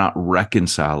 They cannot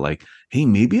reconcile like, hey,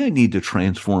 maybe I need to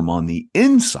transform on the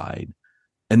inside.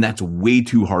 And that's way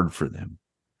too hard for them.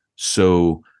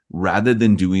 So rather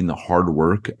than doing the hard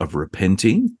work of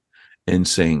repenting and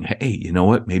saying, hey, you know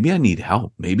what? Maybe I need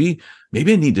help. Maybe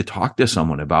I need to talk to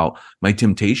someone about my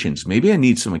temptations. Maybe I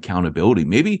need some accountability.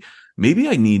 Maybe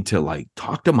I need to like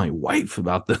talk to my wife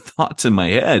about the thoughts in my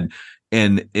head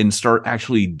and start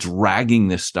actually dragging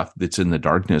this stuff that's in the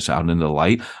darkness out into the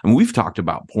light. I mean, we've talked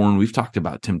about porn. We've talked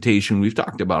about temptation. We've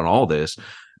talked about all this.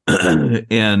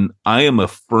 And I am a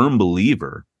firm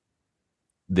believer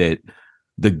that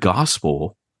the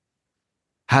gospel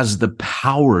has the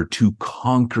power to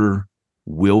conquer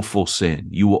willful sin.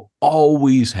 You will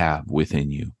always have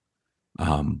within you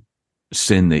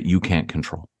sin that you can't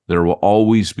control. There will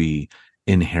always be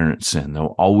inherent sin. There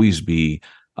will always be,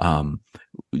 the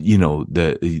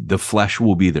flesh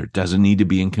will be there. It doesn't need to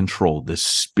be in control. The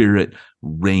spirit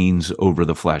reigns over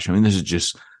the flesh. I mean, this is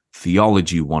just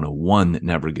theology 101 that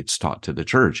never gets taught to the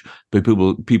church. But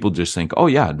people just think, oh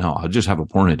yeah, no, I'll just have a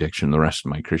porn addiction the rest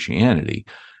of my Christianity,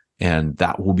 and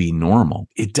that will be normal.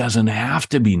 It doesn't have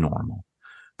to be normal.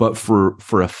 But for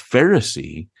a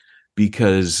Pharisee,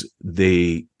 because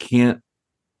they can't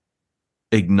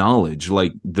acknowledge,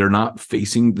 like they're not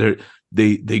facing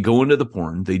they go into the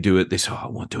porn, they do it, they say, oh, I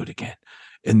won't do it again.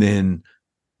 And then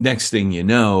next thing you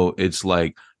know, it's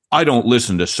like, I don't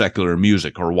listen to secular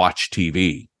music or watch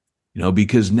TV,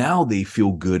 because now they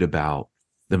feel good about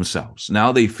themselves.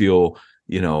 Now they feel,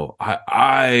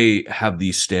 I have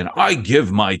these I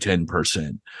give my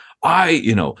 10%.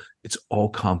 It's all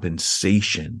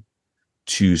compensation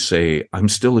to say, I'm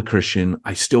still a Christian.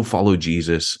 I still follow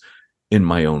Jesus in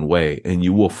my own way. And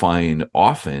you will find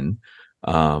often,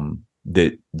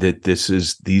 that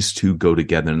these two go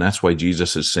together. And that's why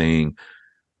Jesus is saying,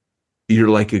 you're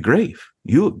like a grave.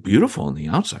 You look beautiful on the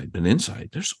outside, but inside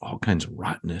there's all kinds of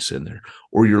rottenness in there.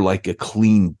 Or you're like a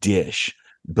clean dish,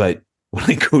 but when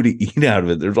I go to eat out of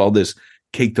it, there's all this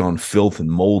caked on filth and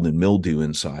mold and mildew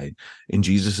inside. And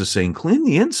Jesus is saying, clean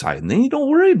the inside, and then you don't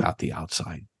worry about the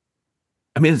outside.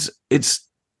 I mean, it's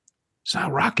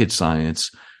not rocket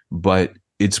science, but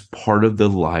it's part of the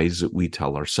lies that we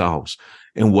tell ourselves.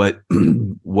 And what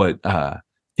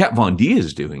Kat Von D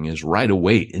is doing is right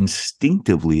away,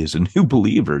 instinctively, as a new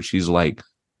believer, she's like,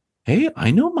 hey,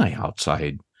 I know my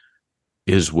outside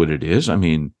is what it is. I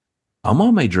mean, I'm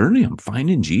on my journey. I'm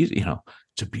finding Jesus.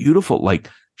 It's a beautiful, like,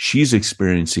 she's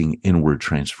experiencing inward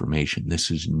transformation.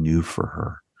 This is new for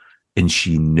her. And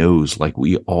she knows, like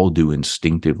we all do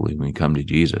instinctively when we come to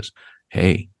Jesus,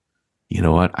 hey, you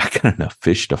know what? I got enough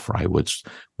fish to fry with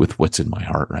what's in my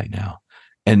heart right now.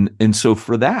 And so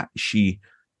for that, she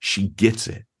gets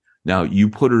it. Now you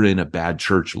put her in a bad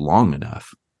church long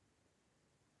enough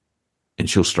and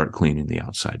she'll start cleaning the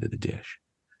outside of the dish.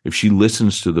 If she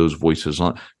listens to those voices,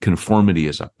 conformity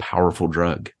is a powerful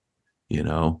drug,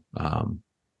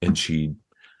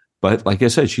 but like I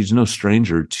said, she's no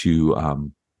stranger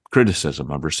to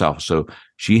criticism of herself. So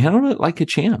she handled it like a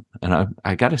champ. And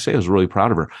I got to say, I was really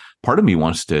proud of her. Part of me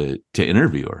wants to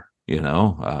interview her,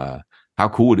 how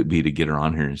cool would it be to get her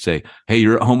on here and say, hey,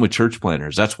 you're at home with church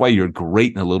planners. That's why you're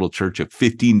great in a little church of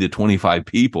 15 to 25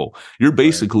 people. You're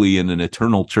basically in an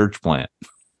eternal church plant.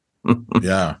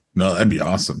 Yeah, no, that'd be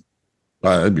awesome.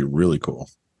 That'd be really cool.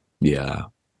 Yeah.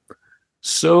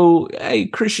 So, hey,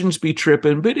 Christians be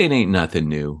tripping, but it ain't nothing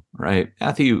new, right?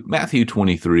 Matthew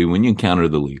 23, when you encounter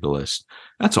the legalist,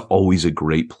 that's always a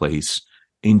great place.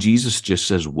 And Jesus just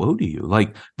says, woe to you.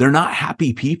 Like, they're not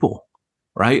happy people,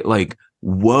 right? Like,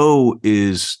 woe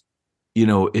is,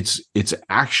 it's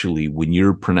actually, when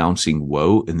you're pronouncing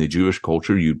woe in the Jewish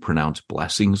culture, you'd pronounce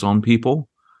blessings on people.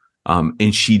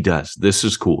 And she does. This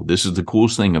is cool. This is the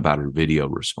coolest thing about her video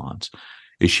response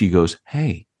is she goes,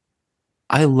 hey,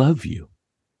 I love you.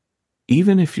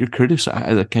 Even if you're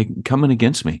coming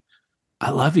against me, I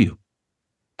love you.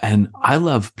 And I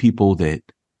love people that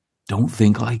don't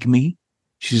think like me.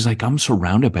 She's like, I'm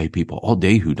surrounded by people all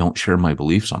day who don't share my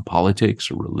beliefs on politics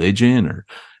or religion or,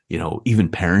 even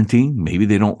parenting. Maybe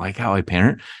they don't like how I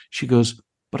parent. She goes,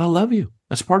 but I love you.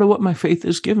 That's part of what my faith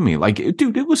has given me. Like,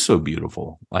 dude, it was so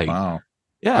beautiful. Like, wow.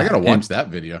 Yeah. I got to watch that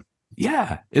video.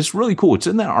 Yeah. It's really cool. It's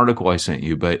in that article I sent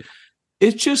you, but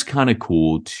it's just kind of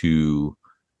cool to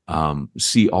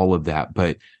see all of that.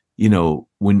 But,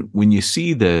 when you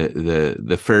see the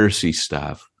Pharisee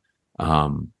stuff, I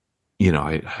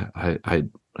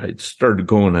started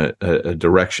going a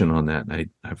direction on that, and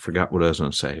I forgot what I was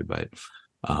going to say, but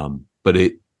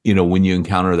it, when you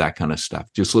encounter that kind of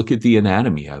stuff, just look at the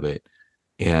anatomy of it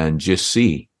and just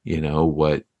see,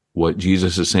 what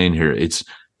Jesus is saying here. It's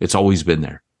always been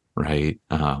there, right?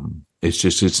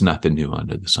 It's nothing new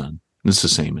under the sun. It's the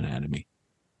same anatomy.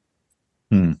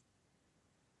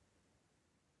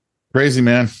 Crazy,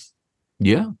 man.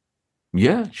 Yeah.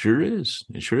 Yeah, sure is.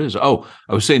 It sure is. Oh,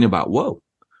 I was saying about woe.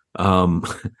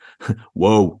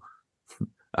 Whoa.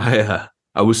 I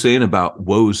was saying about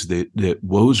woes that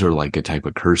woes are like a type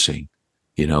of cursing,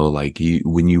 like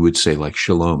when you would say like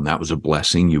shalom, that was a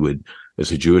blessing you would,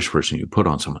 as a Jewish person, you put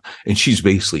on someone. And she's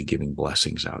basically giving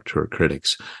blessings out to her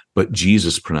critics. But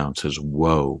Jesus pronounces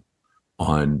woe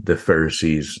on the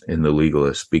Pharisees and the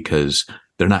legalists because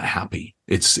they're not happy.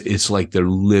 It's like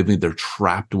they're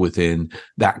trapped within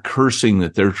that cursing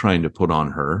that they're trying to put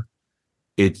on her.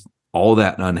 It's all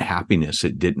that unhappiness.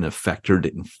 It didn't affect her,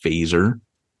 didn't phase her.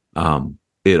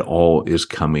 It all is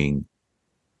coming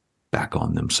back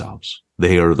on themselves.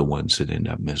 They are the ones that end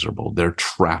up miserable. They're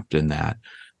trapped in that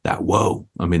woe.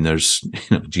 I mean, there's,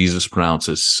 Jesus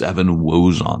pronounces 7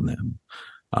 woes on them.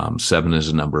 7 is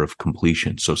a number of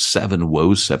completion. So 7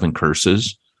 woes, 7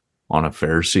 curses on a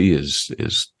Pharisee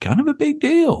is kind of a big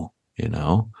deal,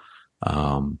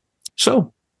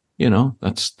 So,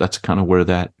 that's kind of where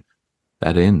that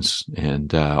ends.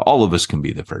 And, all of us can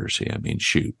be the Pharisee. I mean,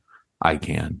 shoot, I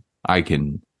can,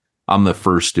 I'm the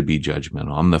first to be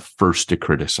judgmental. I'm the first to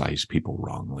criticize people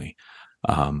wrongly.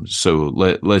 So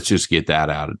let's just get that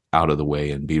out of the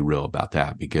way and be real about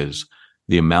that, because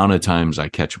the amount of times I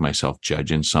catch myself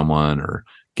judging someone or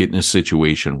getting a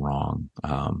situation wrong,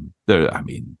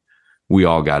 we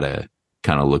all got to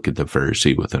kind of look at the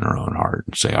Pharisee within our own heart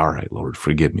and say, all right, Lord,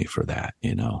 forgive me for that,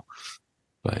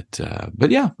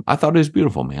 But yeah, I thought it was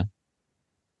beautiful, man.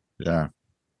 Yeah.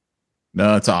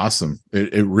 No, it's awesome.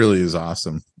 It really is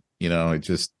awesome. It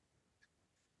just,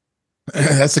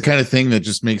 that's the kind of thing that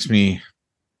just makes me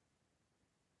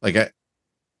Like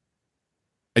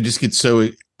I just get so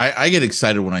I get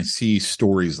excited when I see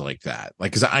stories like that.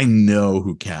 Like, because I know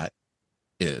who Kat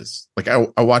is. Like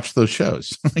I watch those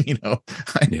shows. You know,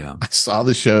 I saw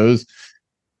the shows.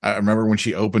 I remember when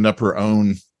she opened up her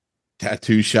own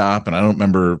tattoo shop, and I don't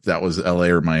remember if that was LA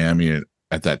or Miami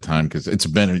at that time, because it's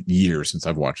been a year since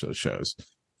I've watched those shows.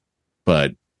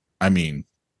 But I mean,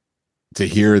 to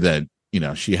hear that, you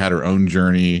know, she had her own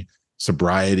journey,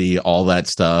 sobriety, all that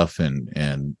stuff,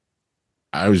 and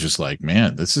I was just like,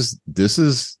 man, this is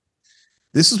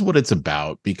what it's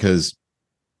about. Because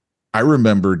I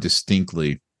remember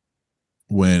distinctly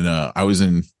when I was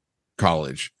in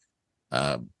college.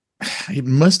 It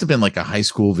must have been like a high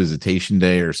school visitation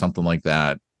day or something like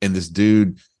that, and this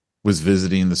dude was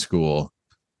visiting the school.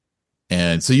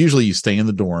 And so usually you stay in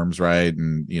the dorms, right,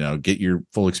 and you know, get your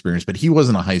full experience. But he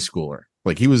wasn't a high schooler;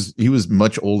 like he was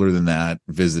much older than that,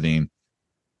 visiting.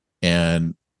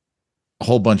 And a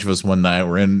whole bunch of us one night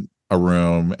were in a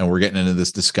room and we're getting into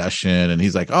this discussion, and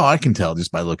he's like, "Oh, I can tell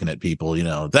just by looking at people, you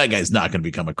know, that guy's not going to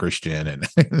become a Christian." And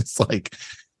it's like,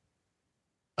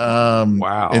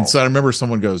 wow. And so I remember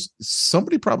someone goes,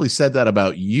 "Somebody probably said that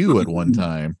about you at one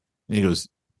time." And he goes,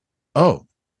 "Oh,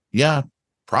 yeah,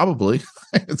 probably."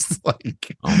 It's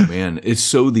like, oh man, it's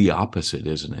so the opposite,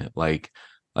 isn't it? Like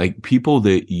people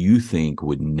that you think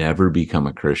would never become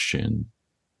a Christian,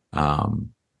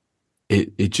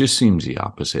 it just seems the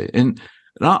opposite. And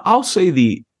I'll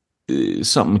say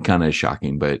something kind of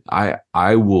shocking, but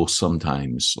I will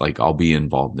sometimes, like, I'll be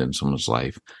involved in someone's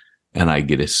life and I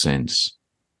get a sense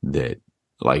that,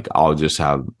 like, I'll just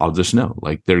know,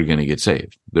 like, they're going to get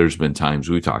saved. There's been times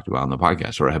we talked about on the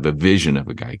podcast where I have a vision of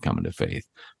a guy coming to faith.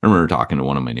 I remember talking to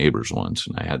one of my neighbors once,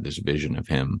 and I had this vision of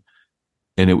him,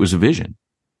 and it was a vision.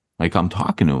 Like, I'm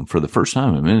talking to him for the first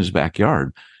time. I'm in his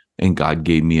backyard, and God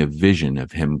gave me a vision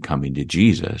of him coming to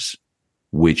Jesus,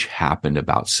 which happened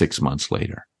about 6 months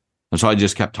later. And so I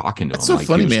just kept talking to him. That's so like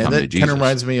funny, man. That kind of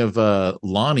reminds me of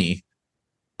Lonnie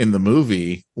in the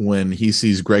movie when he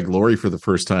sees Greg Laurie for the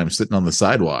first time sitting on the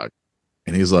sidewalk,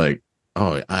 and he's like,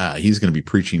 "Oh, he's going to be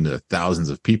preaching to thousands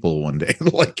of people one day."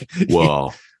 Like,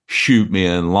 well, shoot,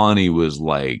 man, Lonnie was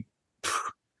like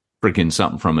freaking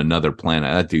something from another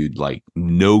planet. That dude, like,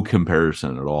 no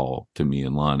comparison at all to me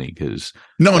and Lonnie. Because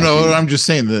no, I'm just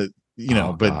saying that, you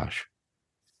know, but gosh.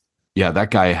 Yeah,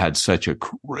 that guy had such a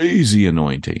crazy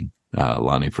anointing,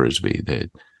 Lonnie Frisbee,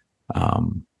 that,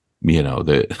 you know,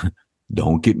 that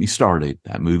don't get me started.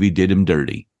 That movie did him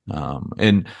dirty.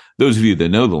 And those of you that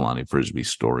know the Lonnie Frisbee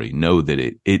story know that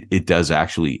it does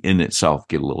actually in itself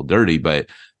get a little dirty, but,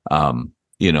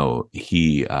 you know,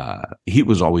 he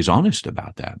was always honest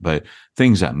about that. But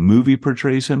things that movie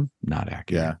portrays him, not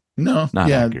accurate. Yeah. No,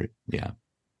 not accurate. Yeah.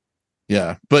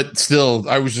 Yeah. But still,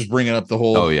 I was just bringing up the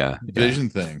whole vision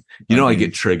thing. You know, I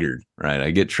get triggered, right?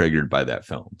 I get triggered by that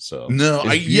film. So no,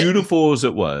 as beautiful as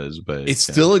it was, but it's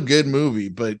still a good movie.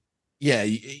 But yeah,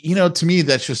 you know, to me,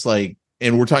 that's just like,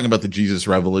 and we're talking about the Jesus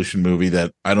Revolution movie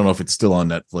that I don't know if it's still on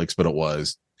Netflix, but it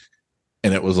was.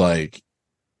 And it was like,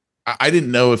 I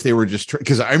didn't know if they were just,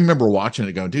 because I remember watching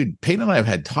it going, dude, Peyton and I have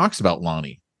had talks about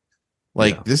Lonnie.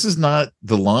 Like, this is not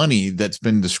the Lonnie that's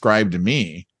been described to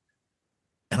me.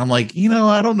 And I'm like, you know,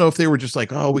 I don't know if they were just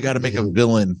like, oh, we got to make a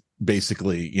villain,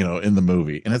 basically, you know, in the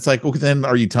movie. And it's like, okay, then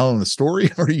are you telling the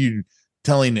story or are you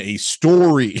telling a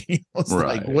story? It's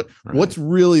right, like, what's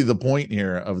really the point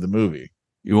here of the movie?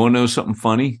 You want to know something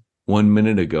funny? 1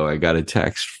 minute ago, I got a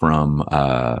text from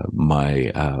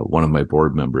my one of my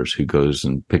board members who goes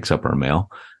and picks up our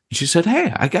mail. She said,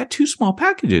 "Hey, I got 2 small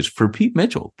packages for Pete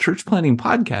Mitchell, Church Planning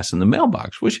Podcast, in the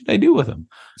mailbox. What should I do with them?"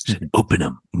 I said, "Open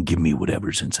them and give me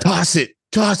whatever's inside." Toss it.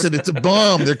 It's a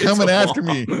bomb. They're coming after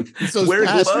me. Wear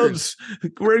gloves.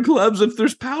 Wear gloves if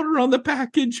there's powder on the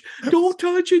package. Don't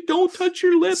touch it. Don't touch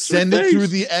your lips. Send it through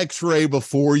the X-ray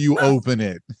before you open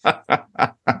it.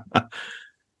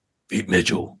 Pete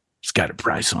Mitchell. He's got a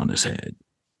price on his head.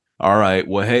 All right.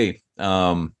 Well, hey,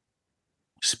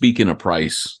 speaking of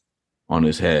price on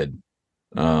his head,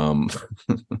 do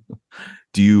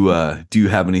you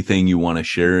have anything you want to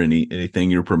share? Anything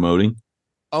you're promoting?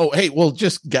 Oh, hey, well,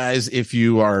 just guys, if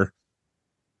you are,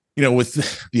 you know, with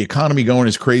the economy going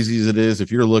as crazy as it is, if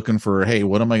you're looking for, hey,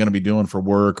 what am I going to be doing for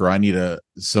work, or I need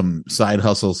some side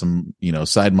hustle, some, you know,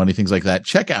 side money, things like that,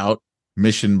 check out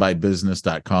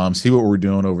missionbybusiness.com. See what we're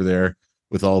doing over there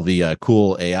with all the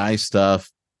cool AI stuff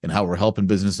and how we're helping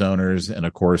business owners and,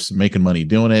 of course, making money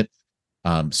doing it.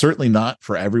 Certainly not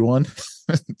for everyone,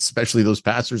 especially those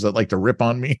pastors that like to rip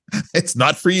on me. It's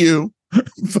not for you,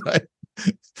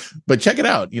 but check it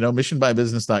out, you know,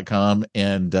 missionbybusiness.com.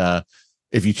 And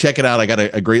if you check it out, I got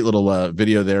a great little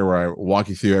video there where I walk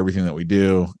you through everything that we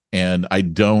do, and I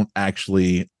don't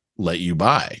actually let you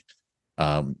buy.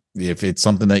 If it's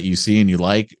something that you see and you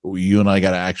like, you and I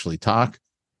got to actually talk.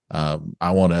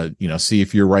 I want to, see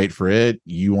if you're right for it.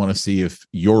 You want to see if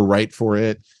you're right for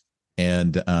it.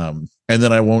 And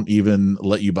then I won't even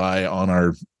let you buy on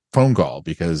our phone call,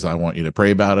 because I want you to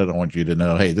pray about it. I want you to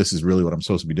know, hey, this is really what I'm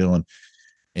supposed to be doing.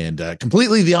 And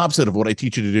completely the opposite of what I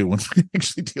teach you to do when we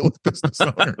actually deal with business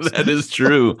owners. That is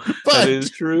true. That is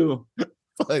true.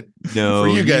 But no, for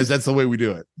you guys, that's the way we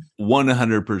do it.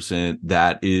 100%.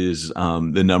 That is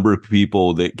the number of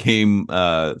people that came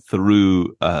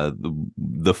through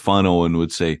the funnel and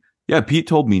would say, yeah, Pete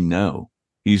told me no.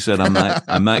 He said,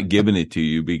 I'm not giving it to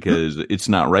you because it's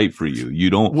not right for you. You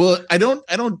don't. Well, I don't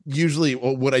usually,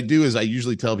 what I do is I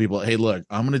usually tell people, hey, look,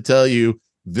 I'm going to tell you,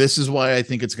 this is why I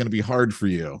think it's going to be hard for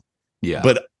you. Yeah.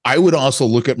 But I would also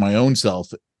look at my own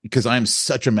self, because I'm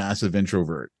such a massive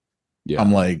introvert. Yeah.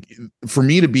 I'm like, for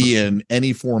me to be in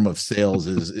any form of sales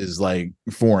is like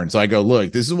foreign. So I go,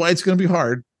 look, this is why it's going to be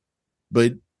hard,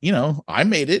 but I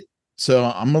made it. So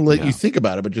I'm going to let you think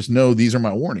about it, but just know these are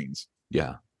my warnings.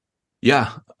 Yeah.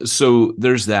 Yeah. So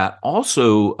there's that.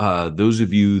 Also, those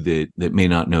of you that may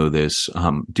not know this,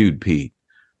 dude, Pete,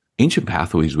 Ancient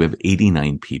Pathways, we have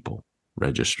 89 people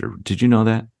registered. Did you know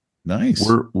that? Nice.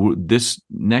 We're this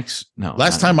next. No,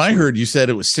 last time I heard you said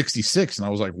it was 66, and I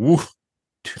I was like, woo.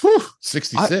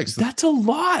 66. That's a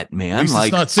lot, man. At least like,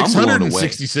 it's not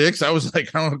 666. I was like,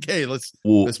 oh, okay, let's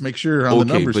make sure on the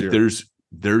numbers but here.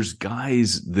 There's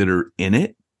guys that are in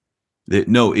it that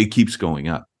it keeps going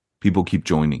up. People keep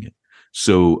joining it.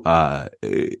 So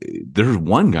there's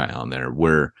one guy on there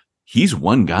where he's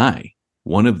one guy,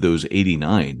 one of those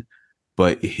 89,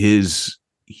 but he's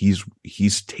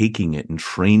taking it and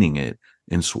training it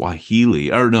in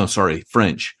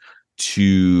French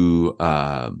to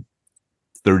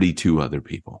 32 other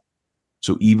people.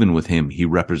 So even with him, he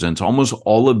represents almost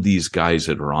all of these guys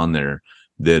that are on there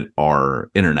that are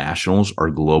internationals,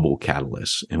 are global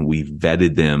catalysts, and we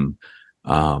vetted them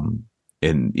and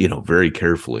very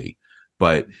carefully.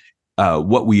 But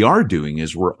what we are doing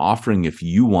is we're offering, if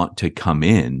you want to come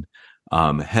in,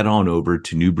 head on over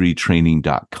to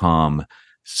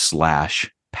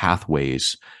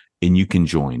newbreedtraining.com/pathways and you can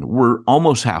join. We're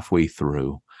almost halfway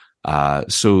through.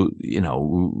 So,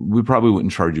 we probably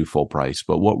wouldn't charge you full price,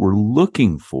 but what we're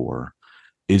looking for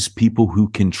is people who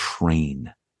can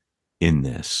train in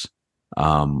this.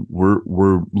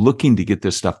 We're looking to get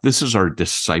this stuff. This is our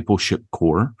discipleship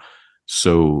core.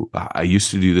 So I used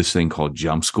to do this thing called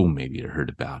Jump School. Maybe you heard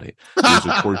about it. There's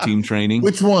a core team training.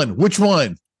 Which one?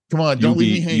 Come on, don't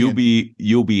leave me hanging.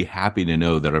 You'll be happy to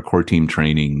know that our core team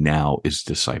training now is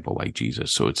Disciple Like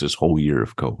Jesus. So it's this whole year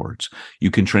of cohorts.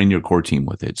 You can train your core team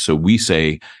with it. So we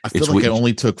say, I feel like it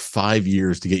only took 5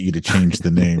 years to get you to change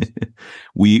the name.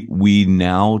 We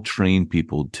now train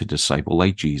people to disciple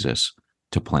like Jesus,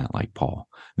 to plant like Paul.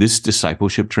 This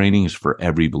discipleship training is for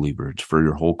every believer. It's for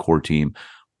your whole core team,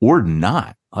 or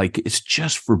not. Like, it's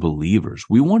just for believers.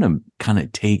 We want to kind of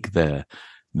take the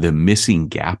missing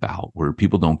gap out where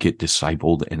people don't get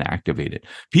discipled and activated.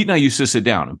 Pete and I used to sit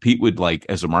down, and Pete would, like,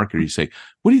 as a marketer, he'd say,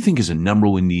 what do you think is a number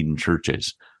one need in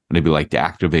churches? And they'd be like, to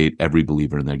activate every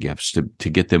believer in their gifts, to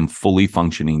get them fully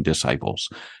functioning disciples.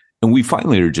 And we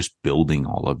finally are just building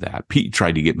all of that. Pete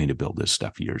tried to get me to build this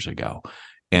stuff years ago.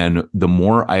 And the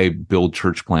more I build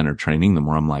church planner training, the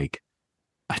more I'm like,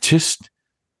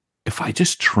 if I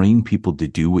just train people to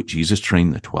do what Jesus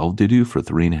trained the 12 to do for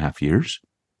 3.5 years,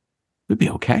 it'd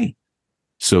be okay.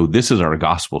 So this is our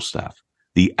gospel stuff.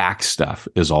 The Acts stuff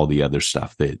is all the other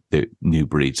stuff that New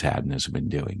Breeds had and has been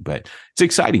doing. But it's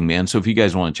exciting, man. So if you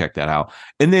guys want to check that out.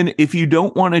 And then if you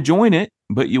don't want to join it,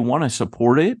 but you want to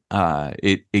support it,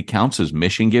 it counts as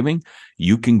mission giving.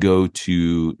 You can go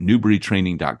to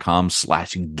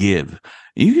newbreedtraining.com/give.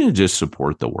 You can just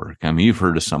support the work. I mean, you've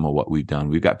heard of some of what we've done.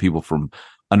 We've got people from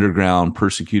underground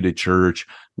persecuted church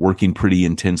working pretty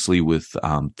intensely with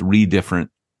 3 different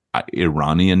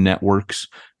Iranian networks,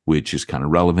 which is kind of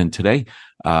relevant today.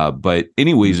 But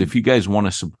anyways, if you guys want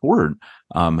to support,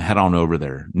 head on over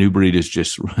there. New Breed is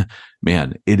just,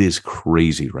 man, it is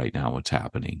crazy right now what's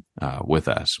happening with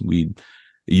us. A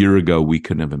year ago, we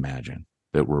couldn't have imagined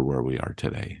that we're where we are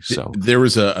today. So there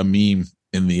was a meme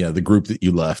in the group that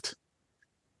you left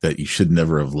that you should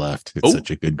never have left. It's such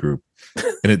a good group.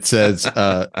 And it says,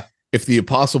 if the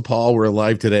Apostle Paul were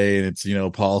alive today, and it's,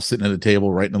 Paul sitting at a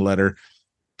table writing a letter,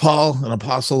 Paul, an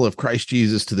apostle of Christ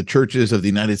Jesus, to the churches of the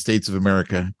United States of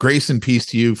America, grace and peace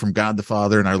to you from God the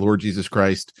Father and our Lord Jesus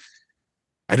Christ.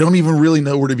 I don't even really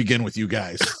know where to begin with you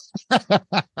guys. That's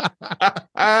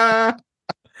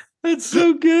That's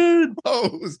so good. Oh,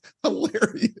 it was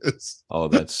hilarious. Oh,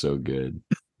 that's so good.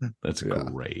 That's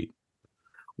great.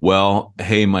 Well,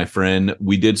 hey, my friend,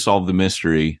 we did solve the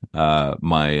mystery.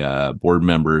 My board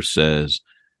member says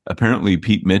apparently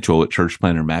Pete Mitchell at Church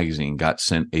Planner Magazine got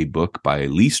sent a book by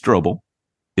Lee Strobel,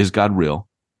 Is God Real?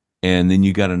 And then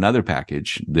you got another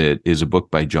package that is a book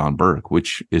by John Burke,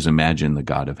 which is Imagine the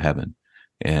God of Heaven.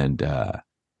 And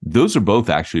those are both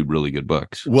actually really good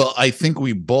books. Well, I think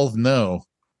we both know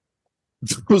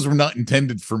those were not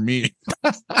intended for me.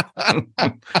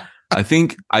 I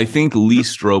think Lee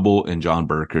Strobel and John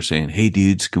Burke are saying, "Hey,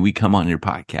 dudes, can we come on your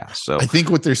podcast?" So I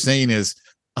think what they're saying is,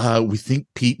 we think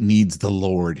Pete needs the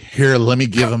Lord. Here, let me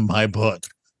give him my book.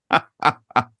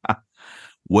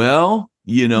 Well,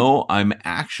 I'm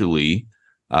actually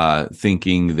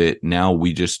thinking that now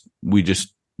we've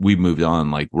moved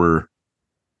on. Like we're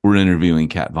interviewing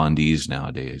Kat Von D's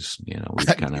nowadays. We've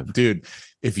kind of dude.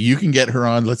 If you can get her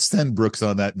on, let's send Brooks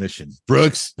on that mission.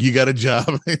 Brooks, you got a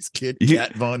job. Let's get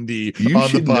Kat Von D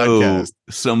on the podcast.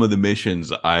 Some of the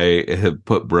missions I have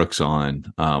put Brooks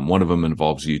on. One of them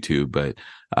involves YouTube, but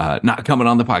not coming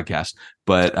on the podcast.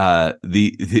 But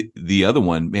the other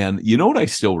one, man, you know what I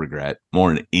still regret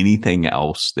more than anything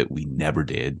else that we never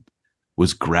did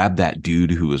was grab that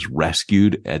dude who was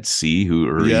rescued at sea,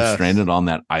 he stranded on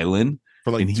that island. For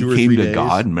like and 2 he or came 3 to days.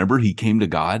 God. Remember, he came to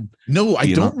God. No,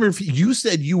 I don't remember. If you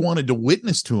said you wanted to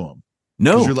witness to him.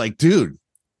 No, you're like, dude,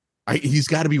 he's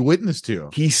got to be witnessed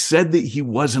to. He said that he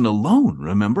wasn't alone.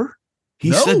 Remember,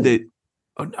 he said that.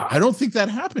 Oh, no. I don't think that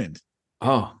happened.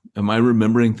 Oh, am I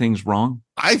remembering things wrong?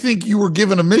 I think you were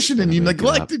given a mission and you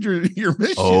neglected your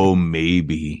mission. Oh,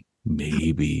 maybe.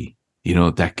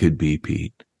 That could be,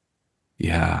 Pete.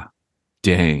 Yeah.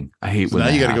 Dang, I hate so when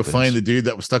now that you got to go happens. find the dude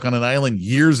that was stuck on an island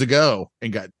years ago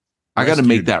and got. I got to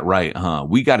make that right, huh?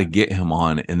 We got to get him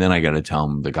on, and then I got to tell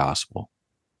him the gospel.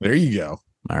 There you go.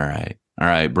 All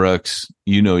right, Brooks.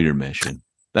 You know your mission.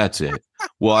 That's it.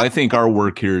 Well, I think our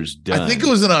work here is done. I think it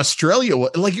was in Australia.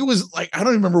 It was like I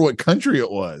don't remember what country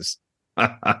it was.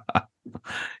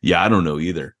 Yeah, I don't know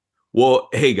either. Well,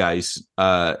 hey guys,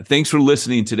 thanks for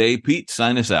listening today. Pete,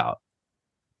 sign us out.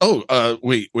 Oh,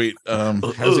 wait. How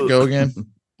does it go again?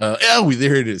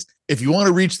 There it is. If you want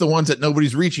to reach the ones that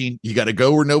nobody's reaching, you got to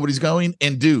go where nobody's going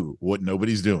and do what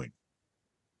nobody's doing.